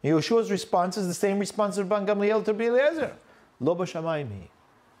 And Yehoshua's response is the same response of Rabbi Gamliel to Rabbi Eliezer. Lo b'shamayim hi.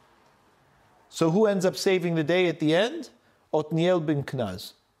 So who ends up saving the day at the end? Otniel ben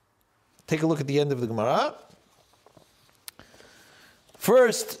Knaz. Take a look at the end of the Gemara.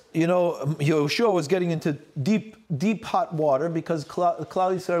 First, Yehoshua was getting into deep hot water because Klal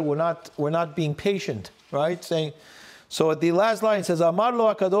Yisrael were not being patient, right? So at the last line it says, Amar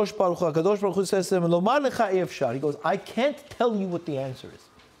lo HaKadosh Baruch Hu. HaKadosh Baruch Hu says to him, Lomar lecha efshar. He goes, I can't tell you what the answer is.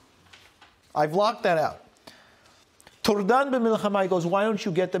 I've locked that out. Tordan b'milchama, he goes, why don't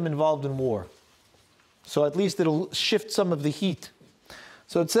you get them involved in war? So at least it'll shift some of the heat.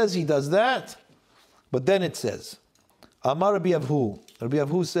 So it says he does that, but then it says, Amar Rabbi Avhu. Rabbi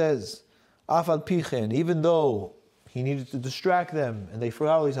Avhu says, Af al pichen, even though he needed to distract them and they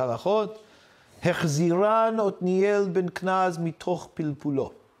forgot all these halachot, Hechziran Otniel ben Knaz mitoch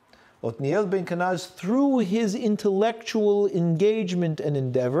pilpulo. Otniel ben Knaz, through his intellectual engagement and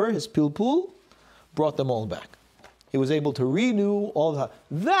endeavor, his pilpul, brought them all back. He was able to renew all that.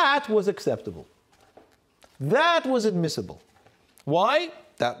 That was acceptable. That was admissible. Why?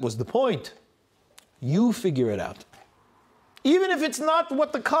 That was the point. You figure it out. Even if it's not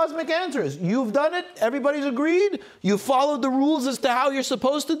what the cosmic answer is. You've done it, everybody's agreed, you followed the rules as to how you're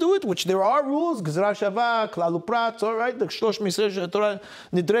supposed to do it, which there are rules, Gzera Shava, Klal Uprat, all right, the Shlosh Misrei Torah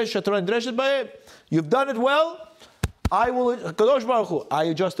Nidresh, Torah Nidreshet B'eh. You've done it well, I will, Kadosh Baruch Hu, I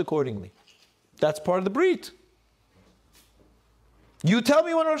adjust accordingly. That's part of the Brit. You tell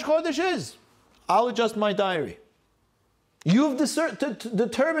me when Rosh Chodesh is, I'll adjust my diary. You've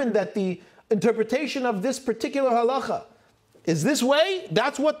determined that the interpretation of this particular halacha is this way.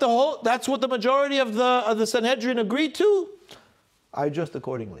 That's what the majority of the Sanhedrin agreed to. I adjust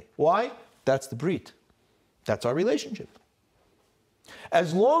accordingly. Why? That's the Brit. That's our relationship.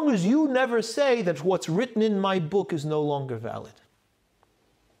 As long as you never say that what's written in my book is no longer valid.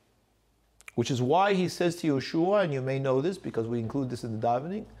 Which is why he says to Yehoshua, and you may know this because we include this in the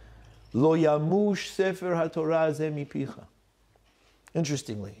davening, Lo yamush sefer haTorah ze mipicha.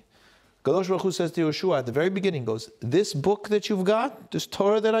 Interestingly, Kadosh Baruch Hu says to Yeshua at the very beginning, goes, this book that you've got, this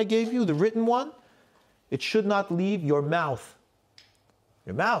Torah that I gave you, the written one, it should not leave your mouth.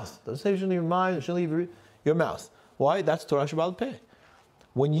 Your mouth. Doesn't say it shouldn't leave your mind, it shouldn't leave your mouth. Why? That's Torah Shebaal Peh.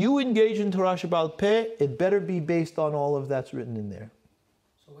 When you engage in Torah Shebaal Peh, it better be based on all of that's written in there.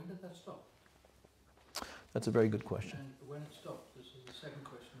 So when did that stop? That's a very good question. And when it stopped, this is the second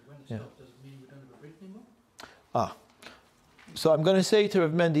question. When it Yeah. stopped, does it mean we don't have a written anymore? So I'm going to say to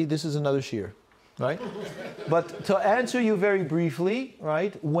Rav Mendy, this is another shiur, right? But to answer you very briefly,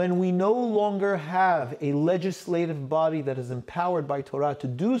 right, when we no longer have a legislative body that is empowered by Torah to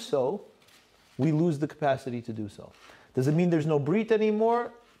do so, we lose the capacity to do so. Does it mean there's no brit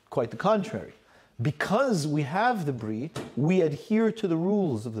anymore? Quite the contrary. Because we have the brit, we adhere to the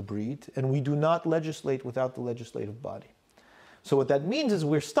rules of the brit, and we do not legislate without the legislative body. So what that means is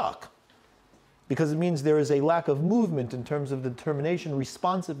we're stuck. Because it means there is a lack of movement in terms of the determination,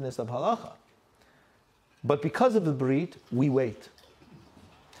 responsiveness of halacha. But because of the brit, we wait.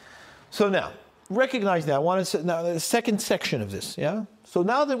 So now, recognize that. I want to now the second section of this, yeah? So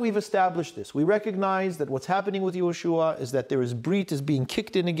now that we've established this, we recognize that what's happening with Yehoshua is that there is brit is being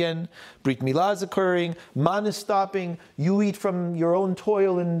kicked in again, brit milah is occurring, man is stopping, you eat from your own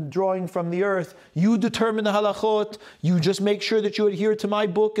toil and drawing from the earth, you determine the halachot, you just make sure that you adhere to my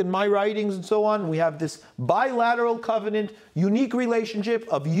book and my writings and so on. We have this bilateral covenant, unique relationship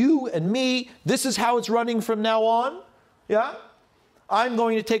of you and me. This is how it's running from now on, yeah? I'm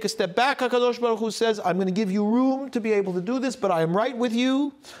going to take a step back, HaKadosh Baruch Hu says, I'm going to give you room to be able to do this, but I am right with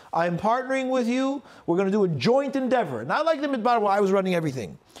you, I am partnering with you, we're going to do a joint endeavor. Not like the Midbar where I was running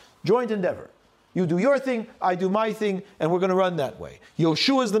everything. Joint endeavor. You do your thing, I do my thing, and we're going to run that way.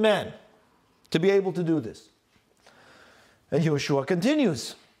 Yehoshua is the man to be able to do this. And Yehoshua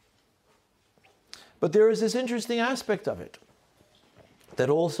continues. But there is this interesting aspect of it that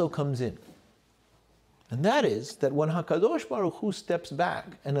also comes in. And that is that when HaKadosh Baruch Hu steps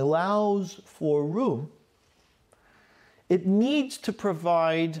back and allows for room, it needs to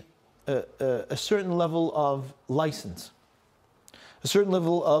provide a certain level of license, a certain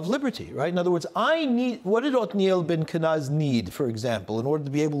level of liberty, right? In other words, what did Otniel ben Kenaz need, for example, in order to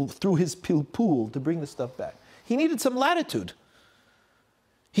be able, through his pilpul, to bring the stuff back? He needed some latitude.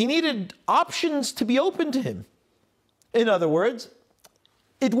 He needed options to be open to him. In other words,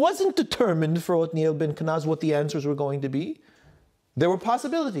 it wasn't determined for Otniel ben Kenaz what the answers were going to be. There were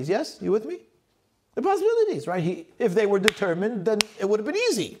possibilities, yes? You with me? The possibilities, right? If they were determined, then it would have been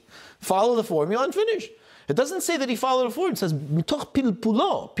easy. Follow the formula and finish. It doesn't say that he followed the formula. It says, mitoch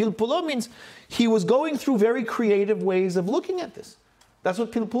pilpulo. Pilpulo means he was going through very creative ways of looking at this. That's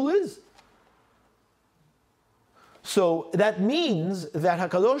what pilpul is. So that means that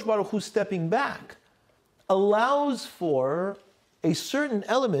HaKadosh Baruch Hu stepping back allows for a certain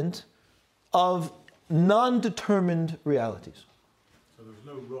element of non-determined realities. So there's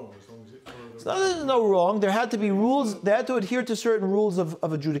no wrong as long as it followed. It's not that there's no wrong. There had to be rules. They had to adhere to certain rules of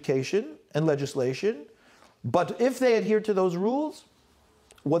adjudication and legislation. But if they adhered to those rules,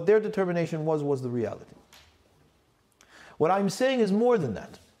 what their determination was the reality. What I'm saying is more than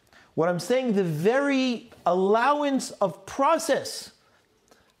that. What I'm saying, the very allowance of process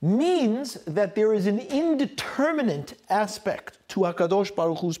means that there is an indeterminate aspect to HaKadosh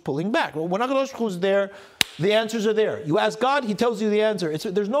Baruch Hu's pulling back. When HaKadosh Baruch Hu's there, the answers are there. You ask God, He tells you the answer.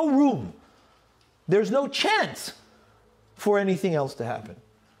 There's no room. There's no chance for anything else to happen.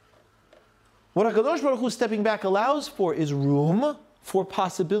 What HaKadosh Baruch Hu stepping back allows for is room for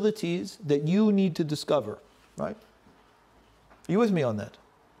possibilities that you need to discover. Right? Are you with me on that?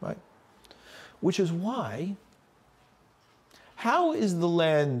 Right? Which is why, how is the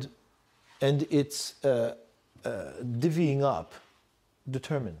land and its divvying up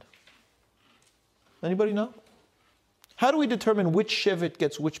determined? Anybody know? How do we determine which shevet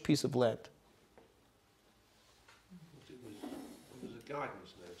gets which piece of land? There was a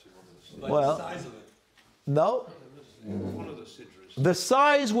guidance there to one of the Well, the size of it. No. One of the sidras. The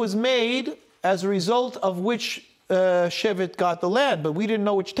size was made as a result of which shevet got the land, but we didn't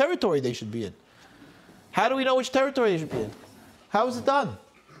know which territory they should be in. How do we know which territory they should be in? How is it done?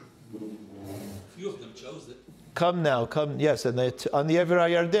 A few of them chose it. Come now, come. Yes, and on the Ever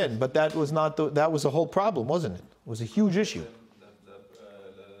HaYarden, but that was not that was a whole problem, wasn't it? It was a huge issue. The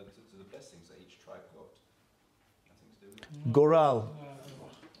blessings that each tribe got. Nothing to do with it. Goral.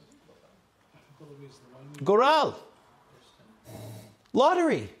 Goral.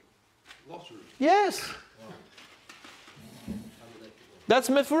 Lottery. Lottery. Yes. That's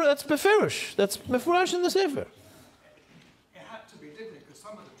Mefurish. That's Mefurish in the Sefer. It had to be, didn't it? Because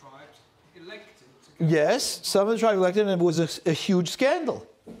some of the tribes elected to go. Yes, some of the tribes elected, and it was a huge scandal.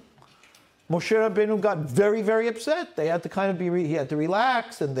 Moshe Rabbeinu got very, very upset. They had to kind of he had to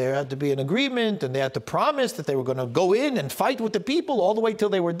relax, and there had to be an agreement, and they had to promise that they were going to go in and fight with the people all the way till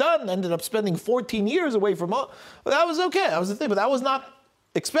they were done. Ended up spending 14 years away from all. Well, that was okay. That was the thing, but that was not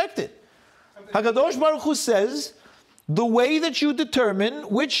expected. HaKadosh Baruch Hu says, the way that you determine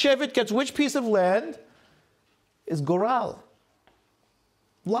which shevet gets which piece of land is goral.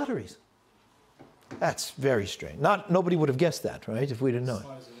 Lotteries. That's very strange. Nobody would have guessed that, right, if we didn't know it.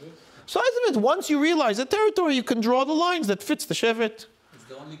 Size of it. Once you realize the territory, you can draw the lines that fits the shevet. It's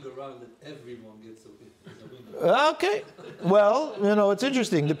the only goral that everyone gets a winner. Okay. Well, it's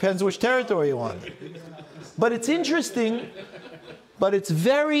interesting. Depends which territory you want. But it's interesting. But it's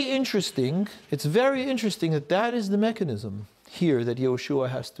very interesting. It's very interesting that is the mechanism here that Yehoshua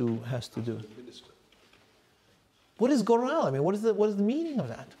has to do. What is goral? I mean, what is the meaning of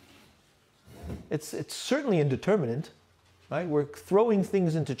that? It's certainly indeterminate, right? We're throwing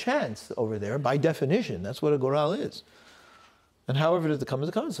things into chance over there by definition. That's what a goral is. And however it comes,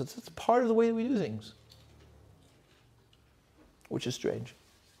 it comes. So it's part of the way that we do things, which is strange.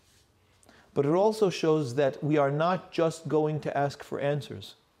 But it also shows that we are not just going to ask for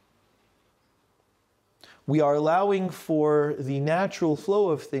answers. We are allowing for the natural flow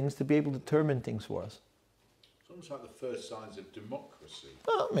of things to be able to determine things for us. It's almost like the first signs of democracy.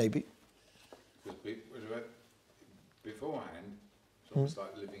 Well, maybe. Because beforehand, it's almost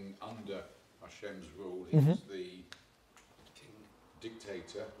like living under Hashem's rule. He was the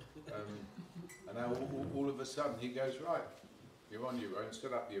dictator. And now all of a sudden he goes, right, you're on your own,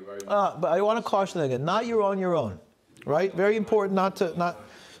 set up your own. But I want to caution again, not you're on your own, right? Very important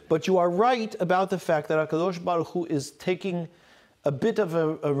but you are right about the fact that HaKadosh Baruch Hu is taking a bit of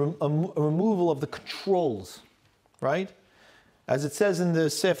a removal of the controls, right? As it says in the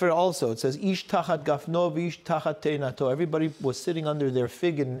Sefer also, it says, Ish tachat gafno v'ish tachat teinato. Everybody was sitting under their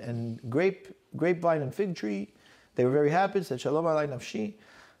fig and grapevine and fig tree. They were very happy, it said, Shalom alay nafshi.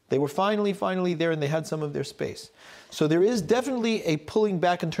 They were finally there, and they had some of their space. So there is definitely a pulling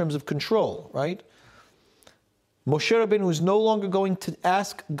back in terms of control, right? Moshe Rabbeinu is no longer going to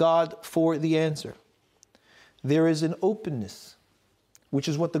ask God for the answer. There is an openness, which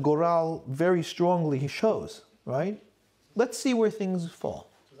is what the Goral very strongly shows, right? Let's see where things fall.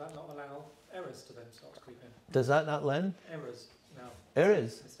 Does that not allow errors to then start to creep in? Does that not lend? Errors, no.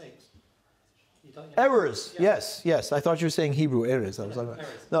 Errors? Mistakes. Errors, yes. I thought you were saying Hebrew, errors. I was like,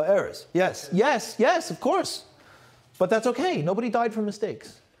 no, errors. Yes, of course. But that's okay. Nobody died from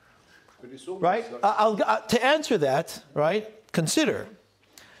mistakes. Right? To answer that, right, consider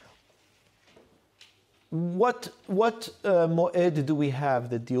what moed do we have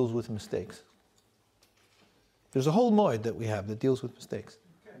that deals with mistakes? There's a whole moed that we have that deals with mistakes.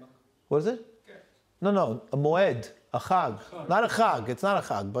 What is it? No, a moed. A chag, not a chag. It's not a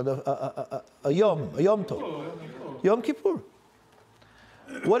chag, but a yom tov, Yom Kippur.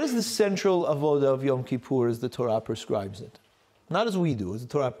 What is the central avoda of Yom Kippur as the Torah prescribes it? Not as we do, as the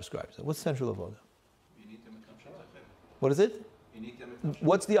Torah prescribes it. What's central avoda? What is it?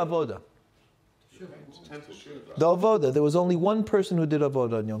 What's the avoda? The avoda. There was only one person who did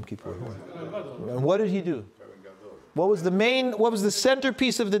avoda on Yom Kippur. And what did he do? What was the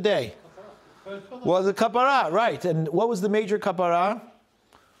centerpiece of the day? Was the kapara, right? And what was the major kapara?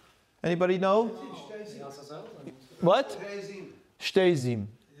 Anybody know? What? Shteizim.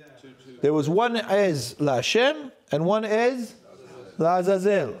 There was one ez la Hashem and one ez la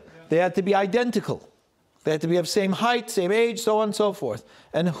Azazel. They had to be identical. They had to be of same height, same age, so on and so forth.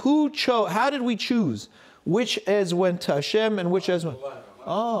 And who chose? How did we choose which ez went to Hashem and which ez went?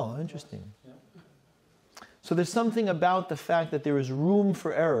 Oh, interesting. So there's something about the fact that there is room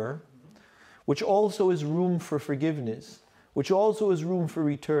for error, which also is room for forgiveness, which also is room for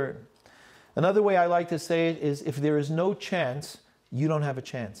return. Another way I like to say it is, if there is no chance, you don't have a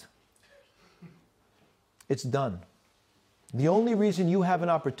chance. It's done. The only reason you have an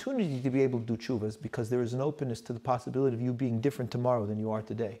opportunity to be able to do tshuva is because there is an openness to the possibility of you being different tomorrow than you are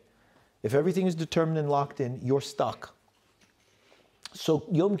today. If everything is determined and locked in, you're stuck. So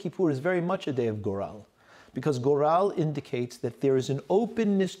Yom Kippur is very much a day of Goral, because Goral indicates that there is an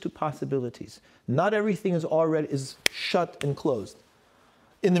openness to possibilities. Not everything is shut and closed.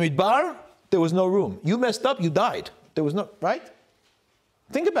 In the Midbar, there was no room. You messed up, you died. There was no, right?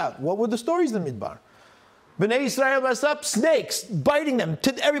 Think about what were the stories in the Midbar. Bnei Israel messed up, snakes biting them,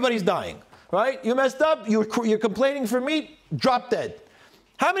 everybody's dying, right? You messed up, you're complaining for meat, drop dead.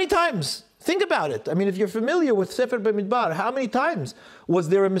 How many times? Think about it. I mean, if you're familiar with Sefer B'Midbar, how many times was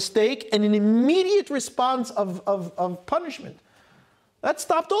there a mistake and an immediate response of punishment? That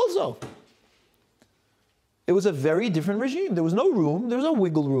stopped also. It was a very different regime. There was no room, there was no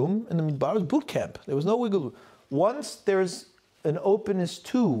wiggle room in the Midbar. It was boot camp. There was no wiggle room. Once there's an openness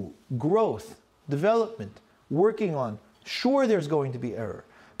to growth, development, working on, sure there's going to be error.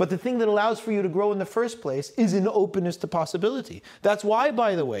 But the thing that allows for you to grow in the first place is an openness to possibility. That's why,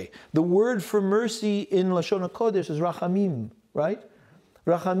 by the way, the word for mercy in Lashon HaKodesh is rachamim, right?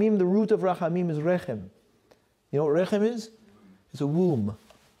 Rachamim, the root of rachamim is rechem. You know what rechem is? It's a womb.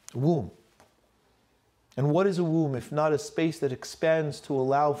 A womb. And what is a womb if not a space that expands to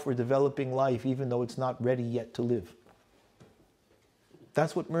allow for developing life even though it's not ready yet to live?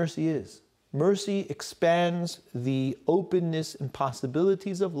 That's what mercy is. Mercy expands the openness and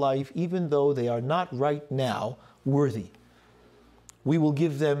possibilities of life even though they are not right now worthy. We will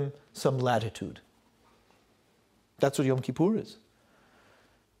give them some latitude. That's what Yom Kippur is.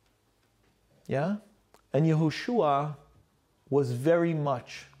 Yeah? And Yehoshua was very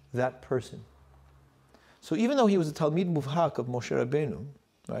much that person. So even though he was a Talmid Muvhak of Moshe Rabbeinu,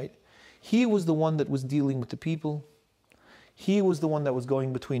 right? He was the one that was dealing with the people. He was the one that was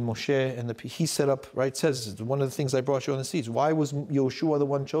going between Moshe and the people. He set up, right? It says, one of the things I brought you on the seats. Why was Yehoshua the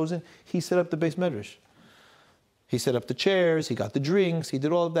one chosen? He set up the Beis Medrash. He set up the chairs, he got the drinks, he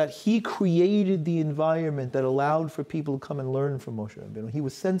did all of that. He created the environment that allowed for people to come and learn from Moshe Rabbeinu. He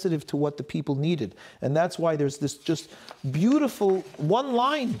was sensitive to what the people needed. And that's why there's this just beautiful one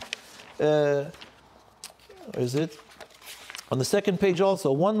line. Where is it? On the second page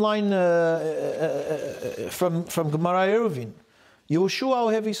also, one line from Gemara Eruvin.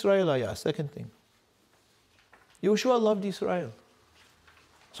 Yehoshua ohev Yisrael haya, second thing. Yehoshua loved Israel.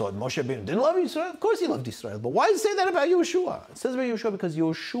 So Moshe Rabbeinu didn't love Israel? Of course he loved Israel. But why does it say that about Yehoshua? It says about Yehoshua because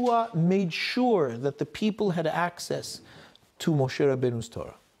Yehoshua made sure that the people had access to Moshe Rabbeinu's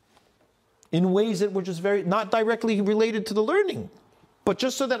Torah. In ways that were just very, not directly related to the learning, but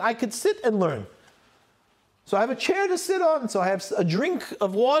just so that I could sit and learn. So I have a chair to sit on, so I have a drink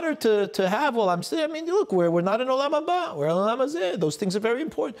of water to have while I'm sitting. I mean, look, we're not in Olam Haba, we're in Olam Hazeh. Those things are very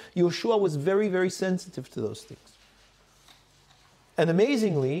important. Yehoshua was very, very sensitive to those things. And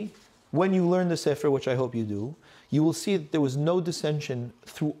amazingly, when you learn the Sefer, which I hope you do, you will see that there was no dissension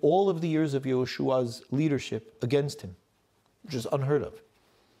through all of the years of Yehoshua's leadership against him, which is unheard of.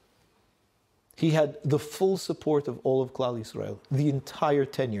 He had the full support of all of Klal Yisrael, the entire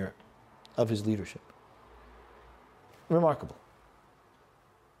tenure of his leadership. Remarkable.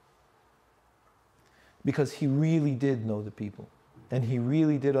 Because he really did know the people, and he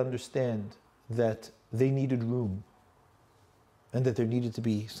really did understand that they needed room, and that there needed to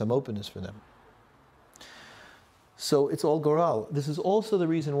be some openness for them. So it's all Goral. This is also the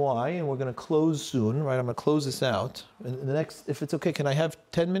reason why, and we're going to close soon, right? I'm going to close this out. And the next, if it's okay, can I have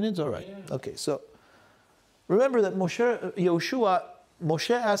 10 minutes? All right. Yeah. Okay, so remember that Moshe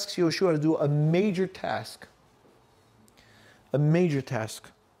asks Yehoshua to do a major task. A major task.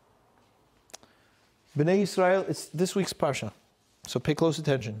 Bnei Yisrael, it's this week's Parsha. So pay close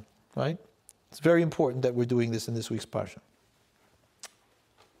attention, right? It's very important that we're doing this in this week's Parsha.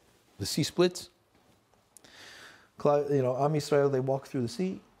 The sea splits. You know, Am Yisrael, they walk through the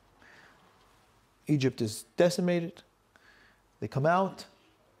sea. Egypt is decimated. They come out.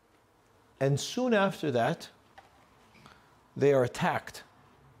 And soon after that, they are attacked.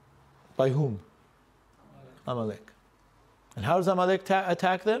 By whom? Amalek. And how does Amalek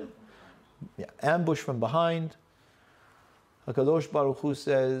attack them? Yeah, ambush from behind. HaKadosh Baruch Hu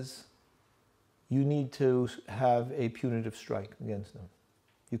says, you need to have a punitive strike against them.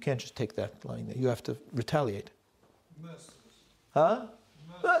 You can't just take that line there. You have to retaliate. Merciless. Huh?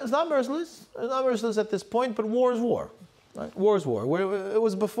 Merciless. It's not merciless. It's not merciless at this point, but war is war. Right? War is war. It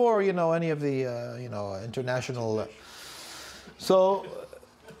was before, any of the, international... So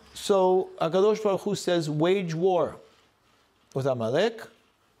HaKadosh Baruch Hu says, wage war with Amalek.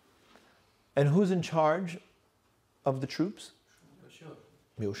 And who's in charge of the troops?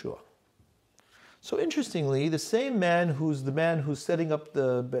 Yehoshua. So interestingly, the same man who's setting up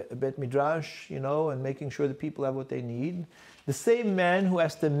the Bet Midrash, and making sure the people have what they need, the same man who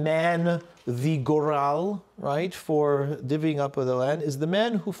has to man the Goral, right, for divvying up of the land, is the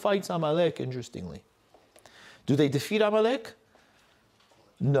man who fights Amalek, interestingly. Do they defeat Amalek?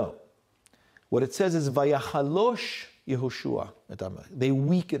 No. What it says is, Vayachalosh Yehoshua at Amalek. They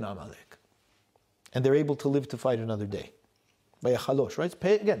weaken Amalek. And they're able to live to fight another day. Vayachalosh,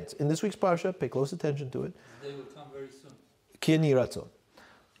 right? Again, in this week's Parsha, pay close attention to it. They will come very soon. Ki ani ratzon.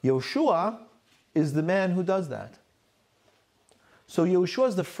 Yehoshua is the man who does that. So Yehoshua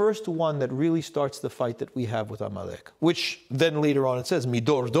is the first one that really starts the fight that we have with Amalek, which then later on it says,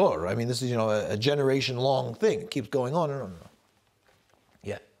 midor dor. I mean, this is, a generation-long thing. It keeps going on and on and on.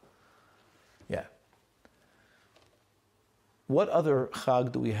 Yeah. What other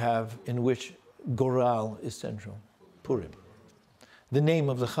Chag do we have in which Goral is central? Purim. The name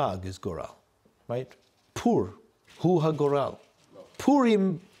of the Chag is Goral, right? Pur, Hu HaGoral.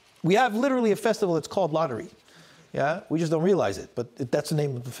 Purim, we have literally a festival that's called lottery. Yeah, we just don't realize it, but that's the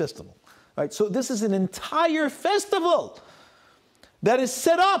name of the festival. Right? So this is an entire festival that is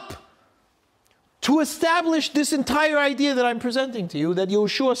set up to establish this entire idea that I'm presenting to you that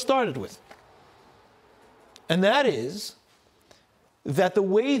Yehoshua started with. And that is that the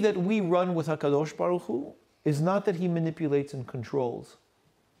way that we run with HaKadosh Baruch Hu is not that he manipulates and controls,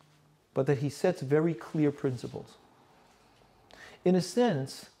 but that he sets very clear principles. In a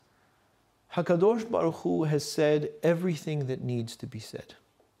sense, HaKadosh Baruch Hu has said everything that needs to be said.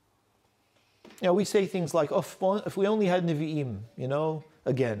 You know, we say things like, oh, if we only had Nebi'im, you know,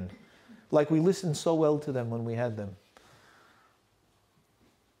 again. Like we listened so well to them when we had them.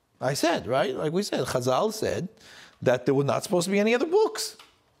 I said, right? Like we said, Chazal said that there were not supposed to be any other books.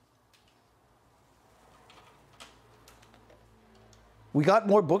 We got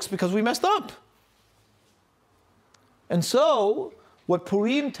more books because we messed up. And so, what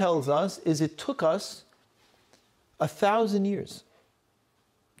Purim tells us is it took us 1,000 years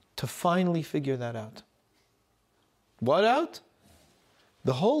to finally figure that out. What out?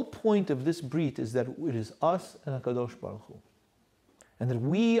 The whole point of this Brit is that it is us and HaKadosh Baruch Hu. And that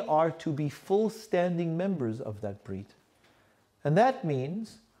we are to be full standing members of that Brit. And that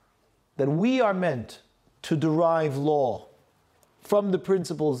means that we are meant to derive law from the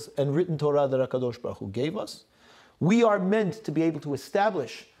principles and written Torah that HaKadosh Baruch Hu gave us. We are meant to be able to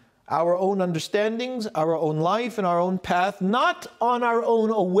establish our own understandings, our own life, and our own path, not on our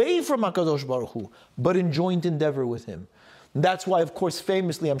own away from HaKadosh Baruch Hu, but in joint endeavor with Him. And that's why, of course,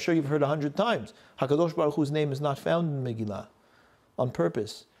 famously, I'm sure you've heard 100 times, HaKadosh Baruch Hu's name is not found in Megillah on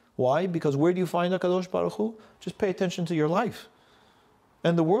purpose. Why? Because where do you find HaKadosh Baruch Hu? Just pay attention to your life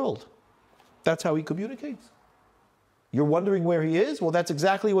and the world. That's how He communicates. You're wondering where He is? Well, that's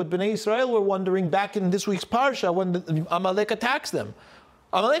exactly what Bnei Israel were wondering back in this week's Parsha when Amalek attacks them.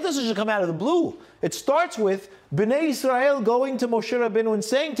 Amalek doesn't just come out of the blue. It starts with Bnei Israel going to Moshe Rabbeinu and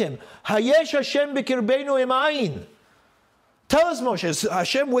saying to him, Hayesh Hashem b'kirbeinu emayin. Tell us, Moshe, is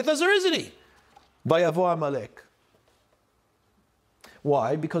Hashem with us or isn't He? Vayavo Amalek.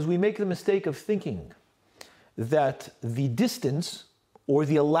 Why? Because we make the mistake of thinking that the distance or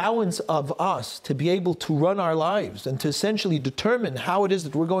the allowance of us to be able to run our lives and to essentially determine how it is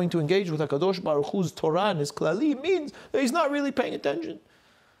that we're going to engage with HaKadosh Baruch Hu's Torah and His Klali means that He's not really paying attention.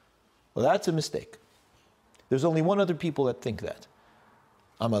 Well, that's a mistake. There's only one other people that think that.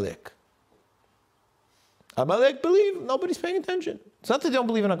 Amalek. Amalek believe nobody's paying attention. It's not that they don't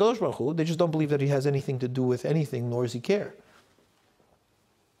believe in HaKadosh Baruch Hu, they just don't believe that He has anything to do with anything, nor does He care.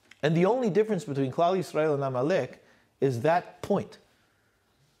 And the only difference between Klal Yisrael and Amalek is that point.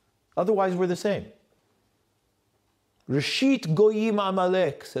 Otherwise, we're the same. Reshit Goyim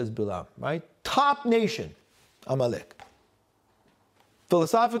Amalek, says Bilam, right? Top nation, Amalek.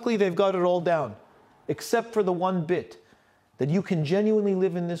 Philosophically, they've got it all down, except for the one bit that you can genuinely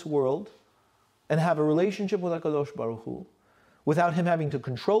live in this world and have a relationship with HaKadosh Baruch Hu without Him having to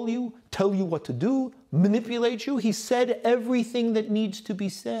control you, tell you what to do, manipulate you. He said everything that needs to be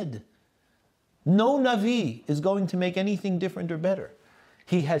said. No Navi is going to make anything different or better.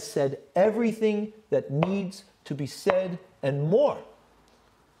 He has said everything that needs to be said and more.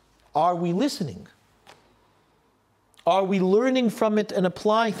 Are we listening? Are we learning from it and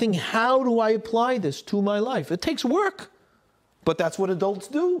applying? How do I apply this to my life? It takes work, but that's what adults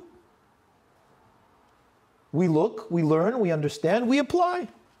do. We look, we learn, we understand, we apply.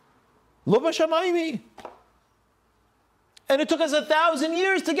 Lo b'shamayim. And it took us 1,000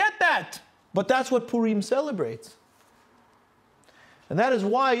 years to get that. But that's what Purim celebrates. And that is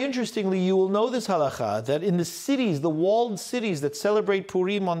why, interestingly, you will know this halacha, that in the cities, the walled cities that celebrate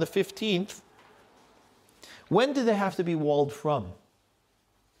Purim on the 15th, when do they have to be walled from?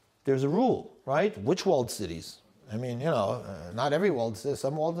 There's a rule, right? Which walled cities? I mean, you know, not every walled city,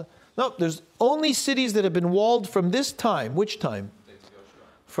 some walled... No, there's only cities that have been walled from this time. Which time?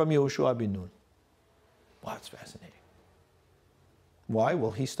 From Yehoshua ben Nun. Wow, that's fascinating. Why?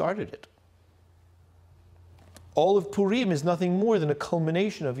 Well, he started it. All of Purim is nothing more than a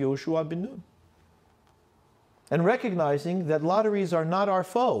culmination of Yehoshua ben Nun. And recognizing that lotteries are not our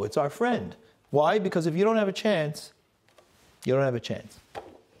foe, it's our friend. Why? Because if you don't have a chance, you don't have a chance.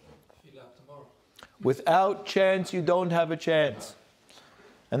 Without chance, you don't have a chance.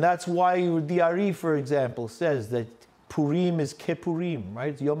 And that's why the Ari, for example, says that Purim is Kepurim, right?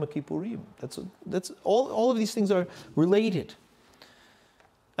 It's Yom Kippurim. That's all of these things are related.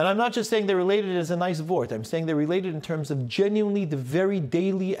 And I'm not just saying they're related as a nice vort. I'm saying they're related in terms of genuinely the very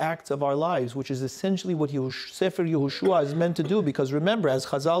daily acts of our lives, which is essentially what Sefer Yehoshua is meant to do. Because remember, as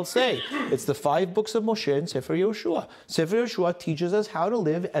Chazal say, it's the 5 books of Moshe and Sefer Yehoshua. Sefer Yehoshua teaches us how to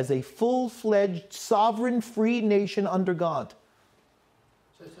live as a full-fledged, sovereign, free nation under God.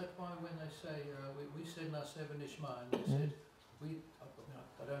 So is that why when they say, we said Naaseh v'nishma, and they said,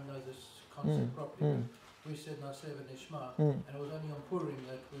 I don't know this concept properly, but we said Naaseh v'nishma, and it was only on Purim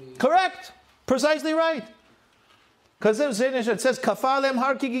that we... Correct. Precisely right. Because it says, Kafalem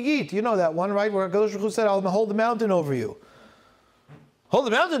har kigigit. You know that one, right? Where HaKadosh Baruch Hu said, I'll hold the mountain over you. Hold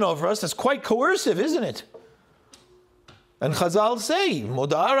the mountain over us, that's quite coercive, isn't it? And Chazal say,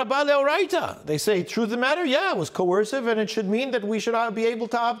 Moda'ar Rabba le'oraita. They say, truth of the matter, yeah, it was coercive, and it should mean that we should be able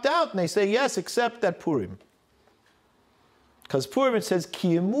to opt out. And they say, yes, except at Purim. Because Purim, it says,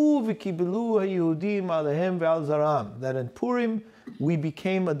 Kiemu v'kibilu ha'yehudim alehem ve'al zaram. That in Purim, we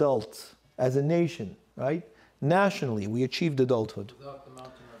became adults as a nation, right? Nationally, we achieved adulthood. Without the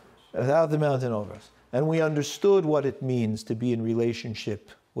mountain over us. Without the mountain over us. And we understood what it means to be in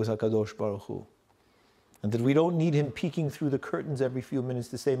relationship with HaKadosh Baruch Hu. And that we don't need him peeking through the curtains every few minutes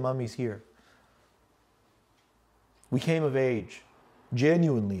to say, Mommy's here. We came of age,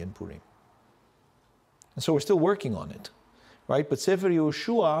 genuinely in Purim. And so we're still working on it, right? But Sefer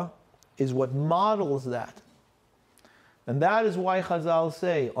Yehoshua is what models that. And that is why Chazal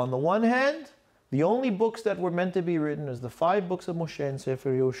say, on the one hand, the only books that were meant to be written is the 5 books of Moshe and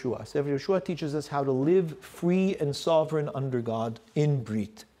Sefer Yehoshua. Sefer Yehoshua teaches us how to live free and sovereign under God in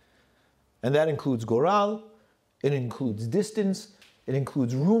Brit. And that includes Goral, it includes distance, it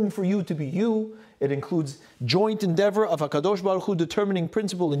includes room for you to be you, it includes joint endeavor of HaKadosh Baruch Hu determining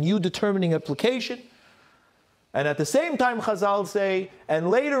principle and you determining application. And at the same time, Chazal say,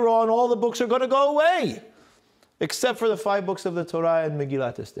 and later on, all the books are going to go away, except for the 5 books of the Torah and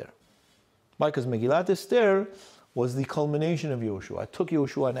Megillat Esther. Why? Because Megillat Esther was the culmination of Yehoshua. I took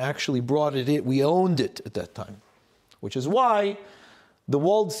Yehoshua and actually brought it in. We owned it at that time, which is why the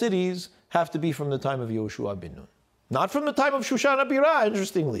walled cities have to be from the time of Yehoshua ben Nun. Not from the time of Shushan Abirah,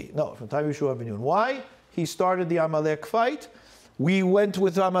 interestingly. No, from the time of Yehoshua ben Nun. Why? He started the Amalek fight. We went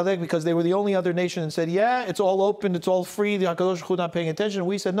with Amalek because they were the only other nation and said, yeah, it's all open, it's all free, the HaKadosh Baruch Hu not paying attention.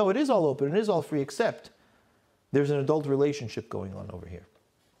 We said, no, it is all open, it is all free, except there's an adult relationship going on over here.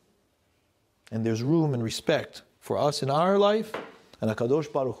 And there's room and respect for us in our life, and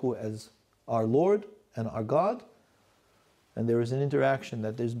HaKadosh Baruch Hu as our Lord and our God. And there is an interaction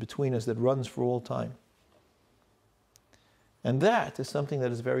that is between us that runs for all time. And that is something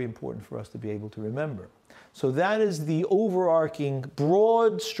that is very important for us to be able to remember. So that is the overarching,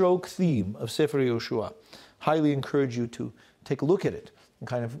 broad stroke theme of Sefer Yehoshua. Highly encourage you to take a look at it and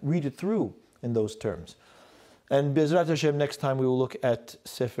kind of read it through in those terms. And Bezrat Hashem, next time we will look at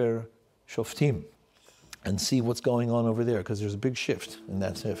Sefer Shoftim and see what's going on over there, because there's a big shift in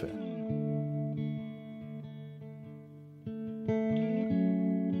that Sefer.